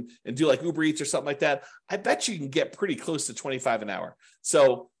drive and do like Uber Eats or something like that, I bet you can get pretty close to $25 an hour.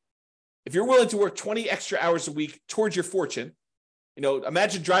 So if you're willing to work 20 extra hours a week towards your fortune,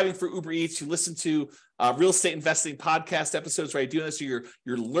 imagine driving for Uber Eats. You listen to real estate investing podcast episodes, right? Doing this, so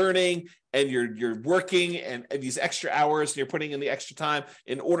you're learning and you're working and these extra hours, and you're putting in the extra time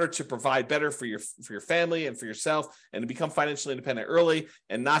in order to provide better for your family and for yourself, and to become financially independent early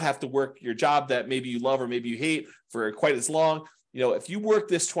and not have to work your job that maybe you love or maybe you hate for quite as long. If you work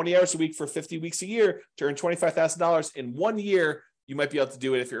this 20 hours a week for 50 weeks a year to earn $25,000 in 1 year, you might be able to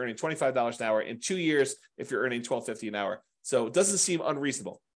do it if you're earning $25 an hour. In 2 years, if you're earning $12.50 an hour. So it doesn't seem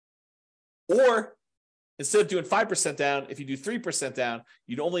unreasonable. Or instead of doing 5% down, if you do 3% down,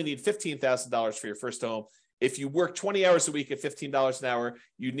 you'd only need $15,000 for your first home. If you work 20 hours a week at $15 an hour,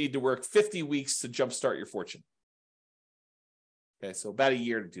 you need to work 50 weeks to jumpstart your fortune. Okay, so about a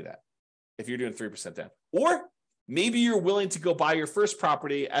year to do that if you're doing 3% down. Or maybe you're willing to go buy your first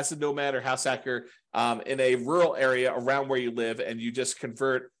property as a nomad or house hacker in a rural area around where you live, and you just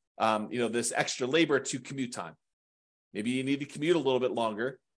convert this extra labor to commute time. Maybe you need to commute a little bit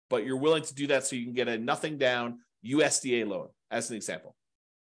longer, but you're willing to do that so you can get a nothing down USDA loan, as an example.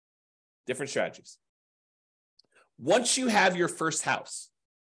 Different strategies. Once you have your first house,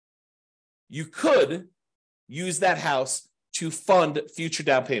 you could use that house to fund future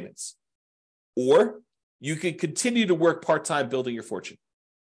down payments, or you could continue to work part-time building your fortune.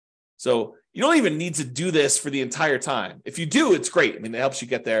 So you don't even need to do this for the entire time. If you do, it's great. It helps you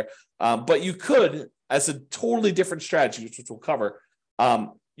get there. But you could, as a totally different strategy, which we'll cover,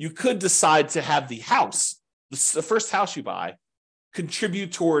 you could decide to have the house, the first house you buy,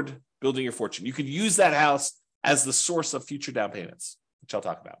 contribute toward building your fortune. You could use that house as the source of future down payments, which I'll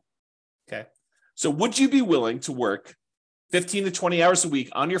talk about. Okay. So would you be willing to work 15 to 20 hours a week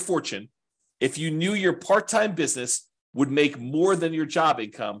on your fortune if you knew your part-time business would make more than your job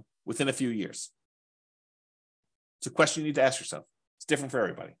income within a few years? It's a question you need to ask yourself. It's different for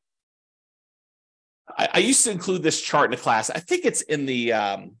everybody. I used to include this chart in a class. I think it's in the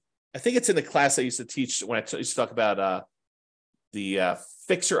class I used to teach when I used to talk about the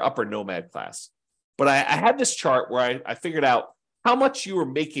Fixer Upper Nomad class. But I had this chart where I figured out how much you were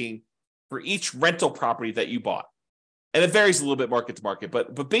making for each rental property that you bought. And it varies a little bit market to market,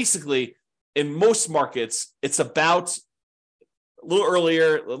 but basically in most markets, it's about a little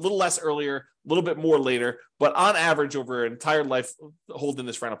earlier, a little less earlier, a little bit more later, but on average over an entire life holding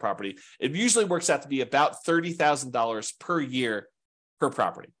this rental property, it usually works out to be about $30,000 per year per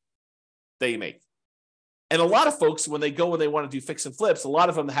property that you make. And a lot of folks, when they want to do fix and flips, a lot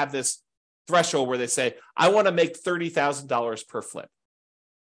of them have this threshold where they say, I want to make $30,000 per flip.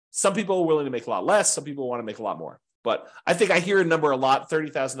 Some people are willing to make a lot less. Some people want to make a lot more. But I think I hear a number a lot,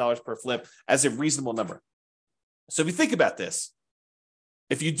 $30,000 per flip, as a reasonable number. So if you think about this,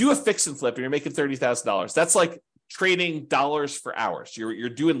 if you do a fix and flip and you're making $30,000, that's like trading dollars for hours. You're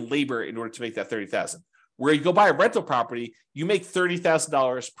doing labor in order to make that $30,000. Where you go buy a rental property, you make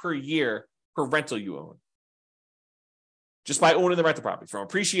 $30,000 per year per rental you own. Just by owning the rental property, from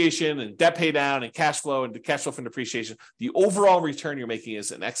appreciation and debt pay down and cash flow from depreciation, the overall return you're making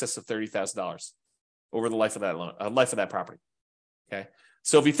is in excess of $30,000 over the life of that loan, life of that property. Okay,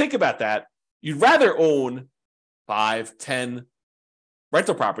 so if you think about that, you'd rather own 5, 10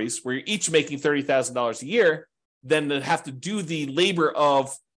 rental properties where you're each making $30,000 a year than to have to do the labor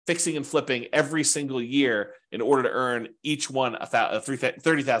of fixing and flipping every single year in order to earn each one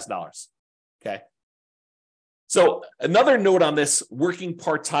 $30,000. Okay. So another note on this, working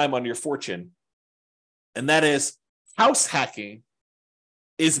part-time on your fortune, and that is house hacking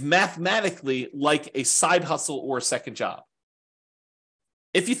is mathematically like a side hustle or a second job.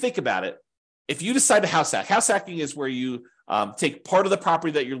 If you think about it, if you decide to house hacking is where you take part of the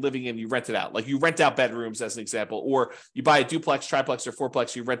property that you're living in, you rent it out. Like you rent out bedrooms as an example, or you buy a duplex, triplex, or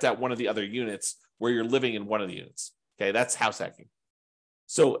fourplex, you rent out one of the other units where you're living in one of the units. Okay, that's house hacking.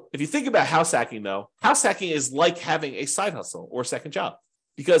 So if you think about house hacking though, house hacking is like having a side hustle or second job.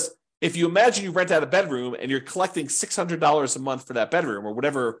 Because if you imagine you rent out a bedroom and you're collecting $600 a month for that bedroom, or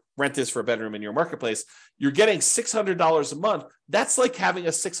whatever rent is for a bedroom in your marketplace, you're getting $600 a month. That's like having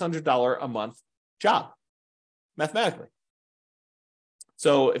a $600 a month job, mathematically.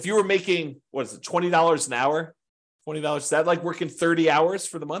 So if you were making, $20 an hour, $20, is that like working 30 hours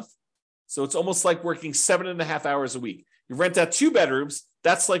for the month? So it's almost like working 7.5 hours a week. You rent out 2 bedrooms,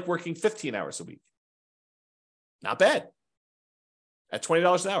 that's like working 15 hours a week. Not bad. At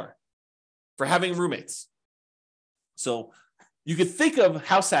 $20 an hour for having roommates. So you could think of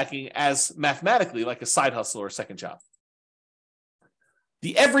house hacking as mathematically like a side hustle or a second job.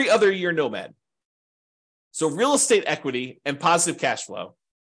 The every other year nomad. So real estate equity and positive cash flow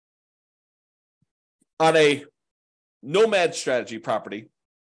on a nomad strategy property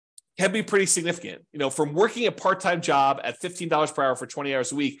can be pretty significant. You know, from working a part-time job at $15 per hour for 20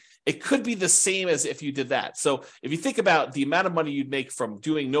 hours a week, it could be the same as if you did that. So if you think about the amount of money you'd make from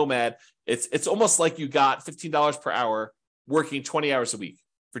doing nomad, it's almost like you got $15 per hour working 20 hours a week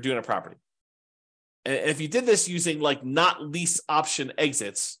for doing a property. And if you did this using like not lease option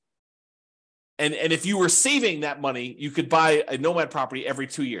exits, and if you were saving that money, you could buy a nomad property every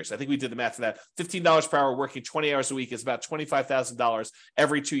 2 years. I think we did the math for that. $15 per hour working 20 hours a week is about $25,000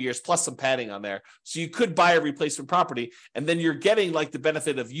 every 2 years, plus some padding on there. So you could buy a replacement property, and then you're getting like the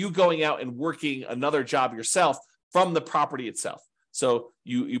benefit of you going out and working another job yourself from the property itself. So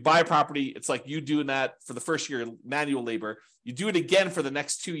you buy a property, it's like you doing that for the first year, manual labor. You do it again for the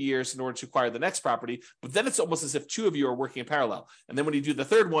next 2 years in order to acquire the next property, but then it's almost as if 2 of you are working in parallel. And then when you do the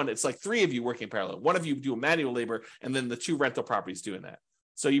third one, it's like 3 of you working in parallel. 1 of you do a manual labor, and then the 2 rental properties doing that.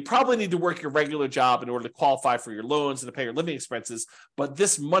 So you probably need to work your regular job in order to qualify for your loans and to pay your living expenses, but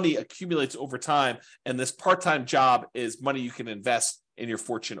this money accumulates over time, and this part-time job is money you can invest in your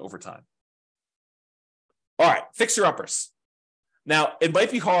fortune over time. All right, fixer-uppers. Now, it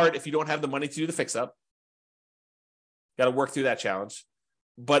might be hard if you don't have the money to do the fix-up. Got to work through that challenge.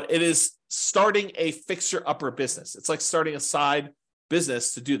 But it is starting a fixer-upper business. It's like starting a side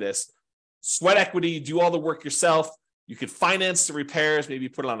business to do this. Sweat equity, you do all the work yourself. You could finance the repairs, maybe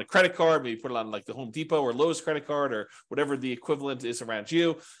put it on a credit card, maybe put it on like the Home Depot or Lowe's credit card or whatever the equivalent is around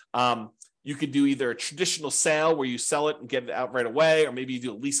you. You could do either a traditional sale where you sell it and get it out right away, or maybe you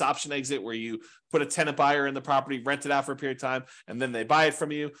do a lease option exit where you put a tenant buyer in the property, rent it out for a period of time, and then they buy it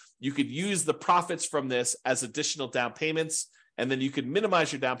from you. You could use the profits from this as additional down payments, and then you could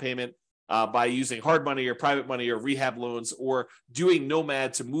minimize your down payment by using hard money or private money or rehab loans, or doing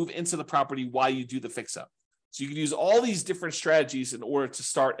nomad to move into the property while you do the fix-up. So you can use all these different strategies in order to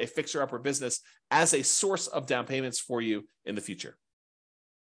start a fixer-upper business as a source of down payments for you in the future.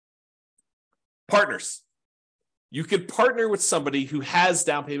 Partners. You could partner with somebody who has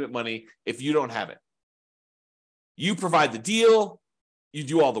down payment money if you don't have it. You provide the deal, you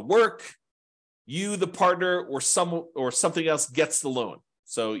do all the work, you, the partner, or something else gets the loan.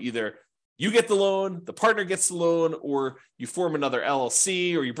 So either You get the loan, the partner gets the loan, or you form another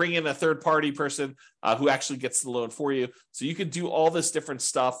LLC, or you bring in a third-party person who actually gets the loan for you. So you can do all this different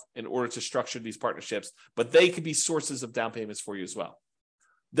stuff in order to structure these partnerships, but they could be sources of down payments for you as well.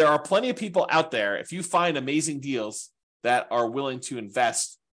 There are plenty of people out there, if you find amazing deals, that are willing to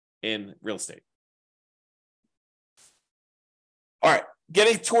invest in real estate. All right,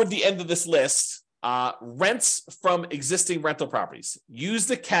 getting toward the end of this list, rents from existing rental properties. Use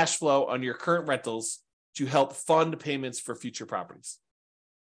the cash flow on your current rentals to help fund payments for future properties.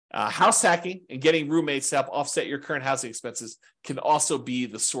 House hacking and getting roommates to help offset your current housing expenses can also be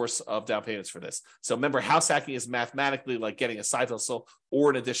the source of down payments for this. So remember, house hacking is mathematically like getting a side hustle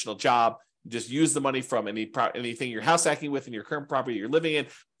or an additional job. You just use the money from anything you're house hacking with in your current property you're living in,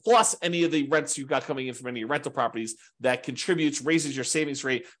 plus any of the rents you've got coming in from any of your rental properties that contributes, raises your savings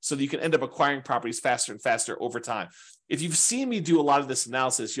rate so that you can end up acquiring properties faster and faster over time. If you've seen me do a lot of this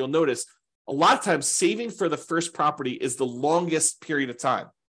analysis, you'll notice a lot of times saving for the first property is the longest period of time.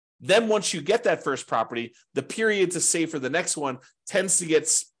 Then once you get that first property, the period to save for the next one tends to get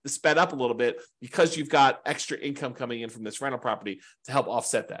sped up a little bit because you've got extra income coming in from this rental property to help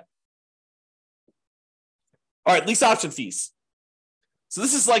offset that. All right, lease option fees. So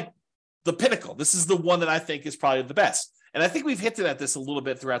this is like the pinnacle. This is the one that I think is probably the best. And I think we've hinted at this a little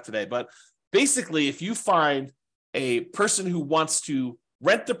bit throughout today. But basically, if you find a person who wants to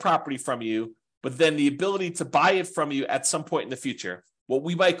rent the property from you, but then the ability to buy it from you at some point in the future, what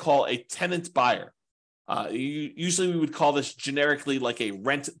we might call a tenant buyer. Usually we would call this generically like a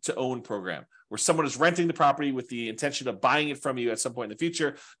rent-to-own program, where someone is renting the property with the intention of buying it from you at some point in the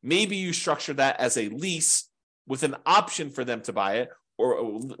future. Maybe you structure that as a lease with an option for them to buy it,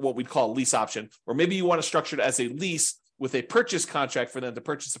 or what we'd call a lease option, or maybe you want to structure it as a lease with a purchase contract for them to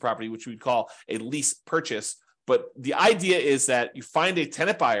purchase the property, which we'd call a lease purchase. But the idea is that you find a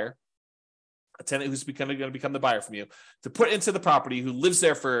tenant buyer, a tenant who's going to become the buyer from you, to put into the property, who lives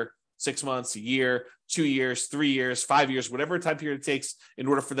there for 6 months, a year, 2 years, 3 years, 5 years, whatever time period it takes in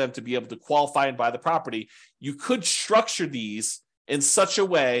order for them to be able to qualify and buy the property. You could structure these in such a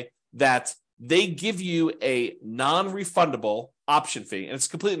way that they give you a non-refundable option fee, and it's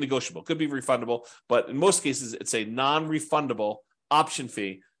completely negotiable. It could be refundable, but in most cases, it's a non-refundable option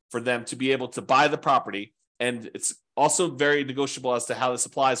fee for them to be able to buy the property. And it's also very negotiable as to how this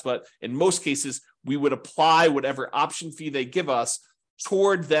applies, but in most cases, we would apply whatever option fee they give us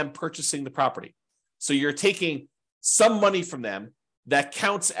toward them purchasing the property. So you're taking some money from them that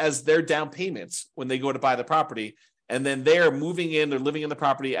counts as their down payments when they go to buy the property, and then they're moving in, they're living in the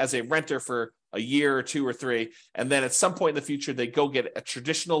property as a renter for a year or 2 or 3, and then at some point in the future, they go get a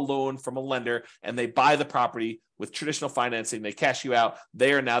traditional loan from a lender, and they buy the property with traditional financing, they cash you out,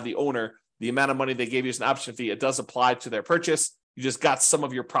 they are now the owner. The amount of money they gave you as an option fee, it does apply to their purchase. You just got some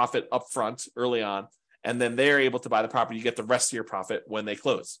of your profit up front early on, and then they're able to buy the property. You get the rest of your profit when they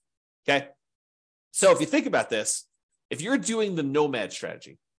close, okay? So if you think about this, if you're doing the nomad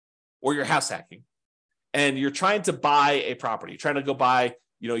strategy or you're house hacking, and you're trying to buy a property, trying to go buy,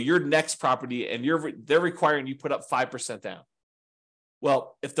 your next property, and they're requiring you put up 5% down.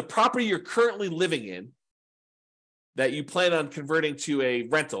 Well, if the property you're currently living in that you plan on converting to a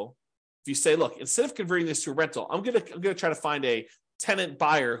rental, if you say, look, instead of converting this to a rental, I'm gonna try to find a tenant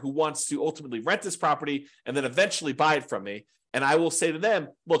buyer who wants to ultimately rent this property and then eventually buy it from me. And I will say to them,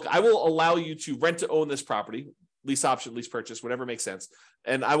 look, I will allow you to rent to own this property, lease option, lease purchase, whatever makes sense.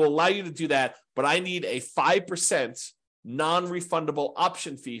 And I will allow you to do that, but I need a 5% non-refundable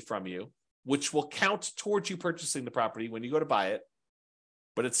option fee from you, which will count towards you purchasing the property when you go to buy it,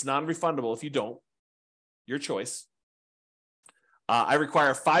 but it's non-refundable if you don't, your choice. I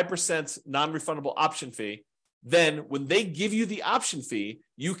require a 5% non-refundable option fee. Then when they give you the option fee,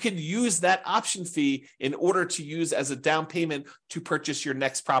 you can use that option fee in order to use as a down payment to purchase your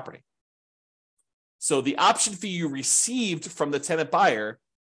next property. So the option fee you received from the tenant buyer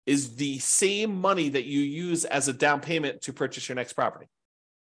is the same money that you use as a down payment to purchase your next property.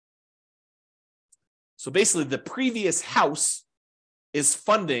 So basically, the previous house is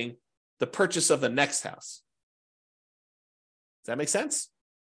funding the purchase of the next house. Does that make sense?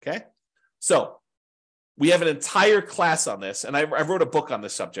 Okay. So we have an entire class on this, and I wrote a book on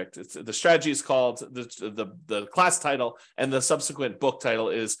this subject. The strategy is called, the class title and the subsequent book title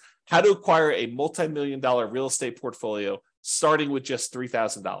is How to Acquire a Multi-Million-Dollar Real Estate Portfolio Starting with Just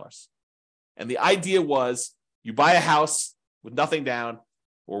 $3,000. And the idea was you buy a house with nothing down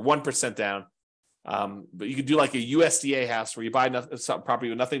or 1% down, but you could do like a USDA house where you buy some property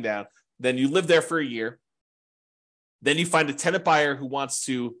with nothing down. Then you live there for a year. Then you find a tenant buyer who wants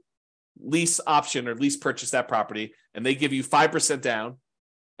to lease option or lease purchase that property, and they give you 5% down,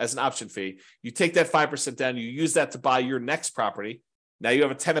 as an option fee. You take that 5% down, you use that to buy your next property. Now you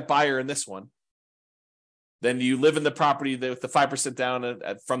have a tenant buyer in this one. Then you live in the property with the 5% down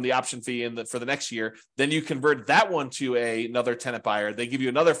from the option fee for the next year. Then you convert that one to another tenant buyer. They give you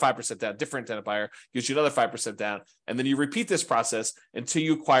another 5% down, different tenant buyer gives you another 5% down. And then you repeat this process until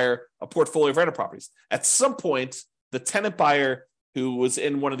you acquire a portfolio of rental properties. At some point, the tenant buyer who was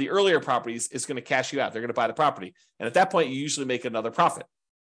in one of the earlier properties is going to cash you out. They're going to buy the property. And at that point, you usually make another profit.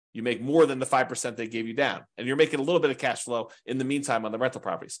 You make more than the 5% they gave you down. And you're making a little bit of cash flow in the meantime on the rental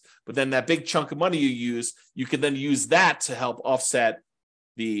properties. But then that big chunk of money you use, you can then use that to help offset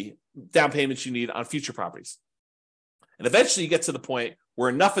the down payments you need on future properties. And eventually you get to the point where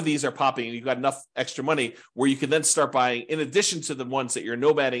enough of these are popping and you've got enough extra money where you can then start buying, in addition to the ones that you're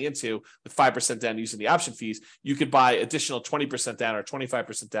nomading into with 5% down using the option fees, you could buy additional 20% down or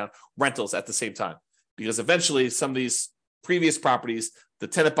 25% down rentals at the same time. Because eventually some of these previous properties, the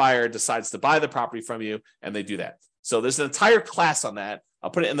tenant buyer decides to buy the property from you and they do that. So there's an entire class on that.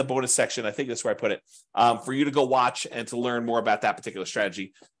 I'll put it in the bonus section. I think that's where I put it for you to go watch and to learn more about that particular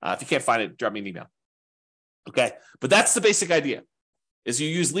strategy. If you can't find it, drop me an email. Okay. But that's the basic idea, is you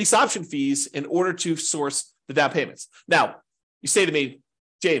use lease option fees in order to source the down payments. Now, you say to me,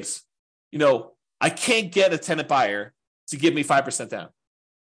 James, I can't get a tenant buyer to give me 5% down.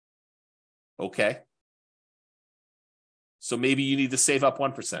 Okay. So maybe you need to save up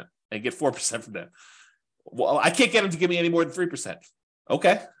 1% and get 4% from them. Well, I can't get them to give me any more than 3%.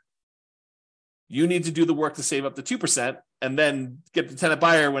 Okay. You need to do the work to save up the 2% and then get the tenant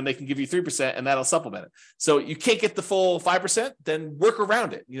buyer when they can give you 3%, and that'll supplement it. So you can't get the full 5%, then work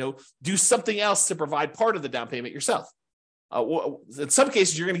around it. Do something else to provide part of the down payment yourself. In some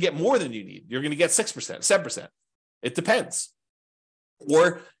cases, you're going to get more than you need. You're going to get 6%, 7%. It depends.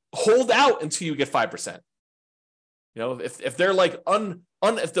 Or hold out until you get 5%. If they're like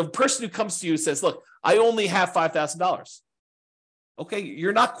if the person who comes to you says, look, I only have $5,000. Okay,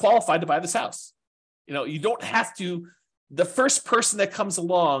 you're not qualified to buy this house. You don't have to. The first person that comes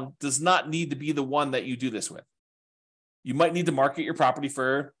along does not need to be the one that you do this with. You might need to market your property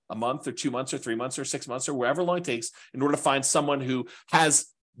for a month or 2 months or 3 months or 6 months or wherever long it takes in order to find someone who has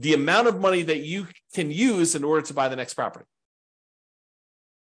the amount of money that you can use in order to buy the next property.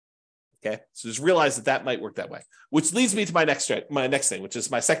 Okay, so just realize that might work that way, which leads me to my next thing, which is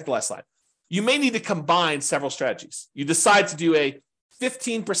my second to last slide. You may need to combine several strategies. You decide to do a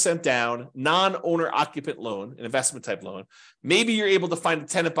 15% down non-owner occupant loan, an investment type loan. Maybe you're able to find a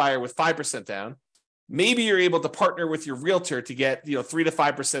tenant buyer with 5% down. Maybe you're able to partner with your realtor to get 3 to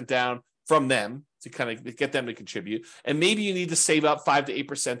 5% down from them to kind of get them to contribute. And maybe you need to save up 5 to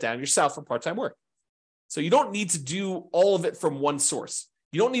 8% down yourself for part-time work. So you don't need to do all of it from one source.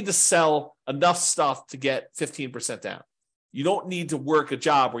 You don't need to sell enough stuff to get 15% down. You don't need to work a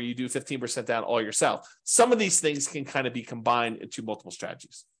job where you do 15% down all yourself. Some of these things can kind of be combined into multiple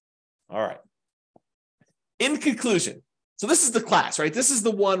strategies. All right. In conclusion, so this is the class, right? This is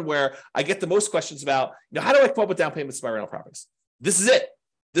the one where I get the most questions about, how do I come up with down payments to my rental properties? This is it.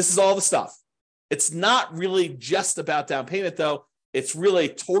 This is all the stuff. It's not really just about down payment, though. It's really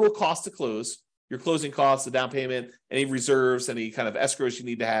total cost to close, your closing costs, the down payment, any reserves, any kind of escrows you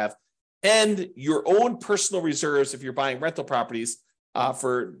need to have, and your own personal reserves if you're buying rental properties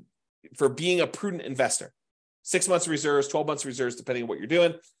for being a prudent investor. 6 months of reserves, 12 months of reserves, depending on what you're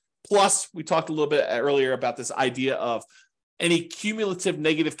doing. Plus, we talked a little bit earlier about this idea of any cumulative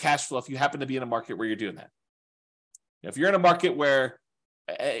negative cash flow if you happen to be in a market where you're doing that. If you're in a market where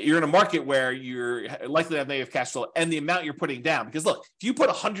you're likely to have negative cash flow and the amount you're putting down, because look, if you put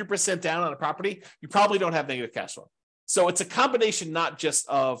 100% down on a property, you probably don't have negative cash flow. So it's a combination not just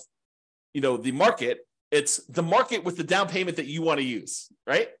of the market, it's the market with the down payment that you want to use,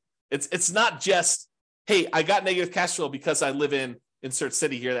 right? It's not just, hey, I got negative cash flow because I live in insert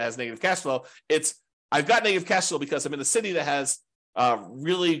city here that has negative cash flow. It's I've got negative cash flow because I'm in a city that has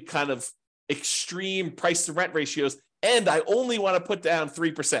really kind of extreme price to rent ratios, and I only want to put down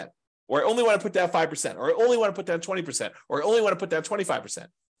 3%, or I only want to put down 5%, or I only want to put down 20%, or I only want to put down 25%.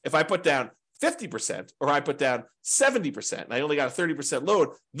 If I put down 50%, or I put down 70%, and I only got a 30% load,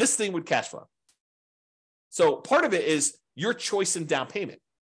 this thing would cash flow. So part of it is your choice in down payment.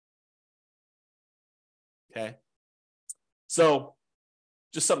 Okay. So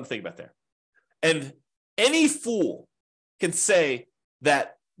just something to think about there. And any fool can say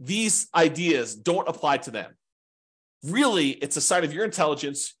that these ideas don't apply to them. Really, it's a sign of your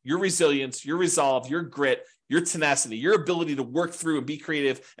intelligence, your resilience, your resolve, your grit, your tenacity, your ability to work through and be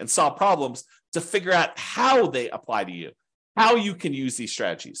creative and solve problems to figure out how they apply to you, how you can use these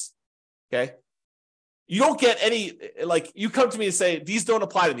strategies. Okay. You don't get any, like, you come to me and say, these don't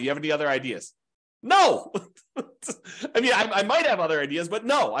apply to me. You have any other ideas? No. I mean, I might have other ideas, but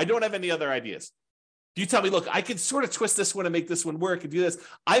no, I don't have any other ideas. You tell me, look, I could sort of twist this one and make this one work and do this.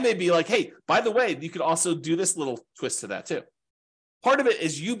 I may be like, hey, by the way, you could also do this little twist to that too. Part of it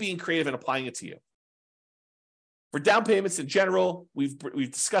is you being creative and applying it to you. For down payments in general, we've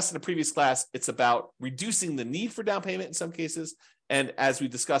discussed in a previous class, it's about reducing the need for down payment in some cases. And as we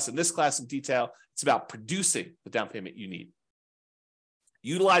discussed in this class in detail, it's about producing the down payment you need.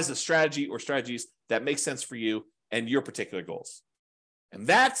 Utilize a strategy or strategies that make sense for you and your particular goals. And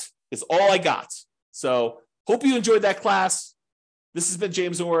that is all I got. So hope you enjoyed that class. This has been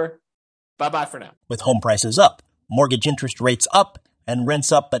James Orr. Bye-bye for now. With home prices up, mortgage interest rates up, and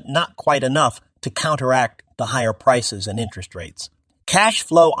rents up but not quite enough to counteract the higher prices and interest rates. Cash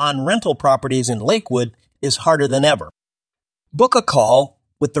flow on rental properties in Lakewood is harder than ever. Book a call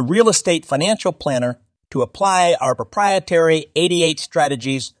with the Real Estate Financial Planner to apply our proprietary 88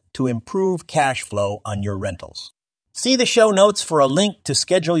 strategies to improve cash flow on your rentals. See the show notes for a link to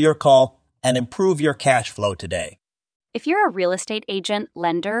schedule your call and improve your cash flow today. If you're a real estate agent,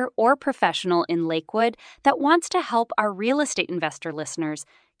 lender, or professional in Lakewood that wants to help our real estate investor listeners,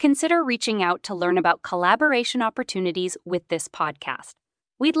 consider reaching out to learn about collaboration opportunities with this podcast.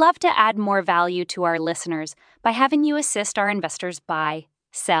 We'd love to add more value to our listeners by having you assist our investors buy,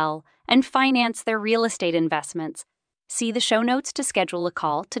 sell, and finance their real estate investments. See the show notes to schedule a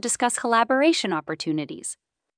call to discuss collaboration opportunities.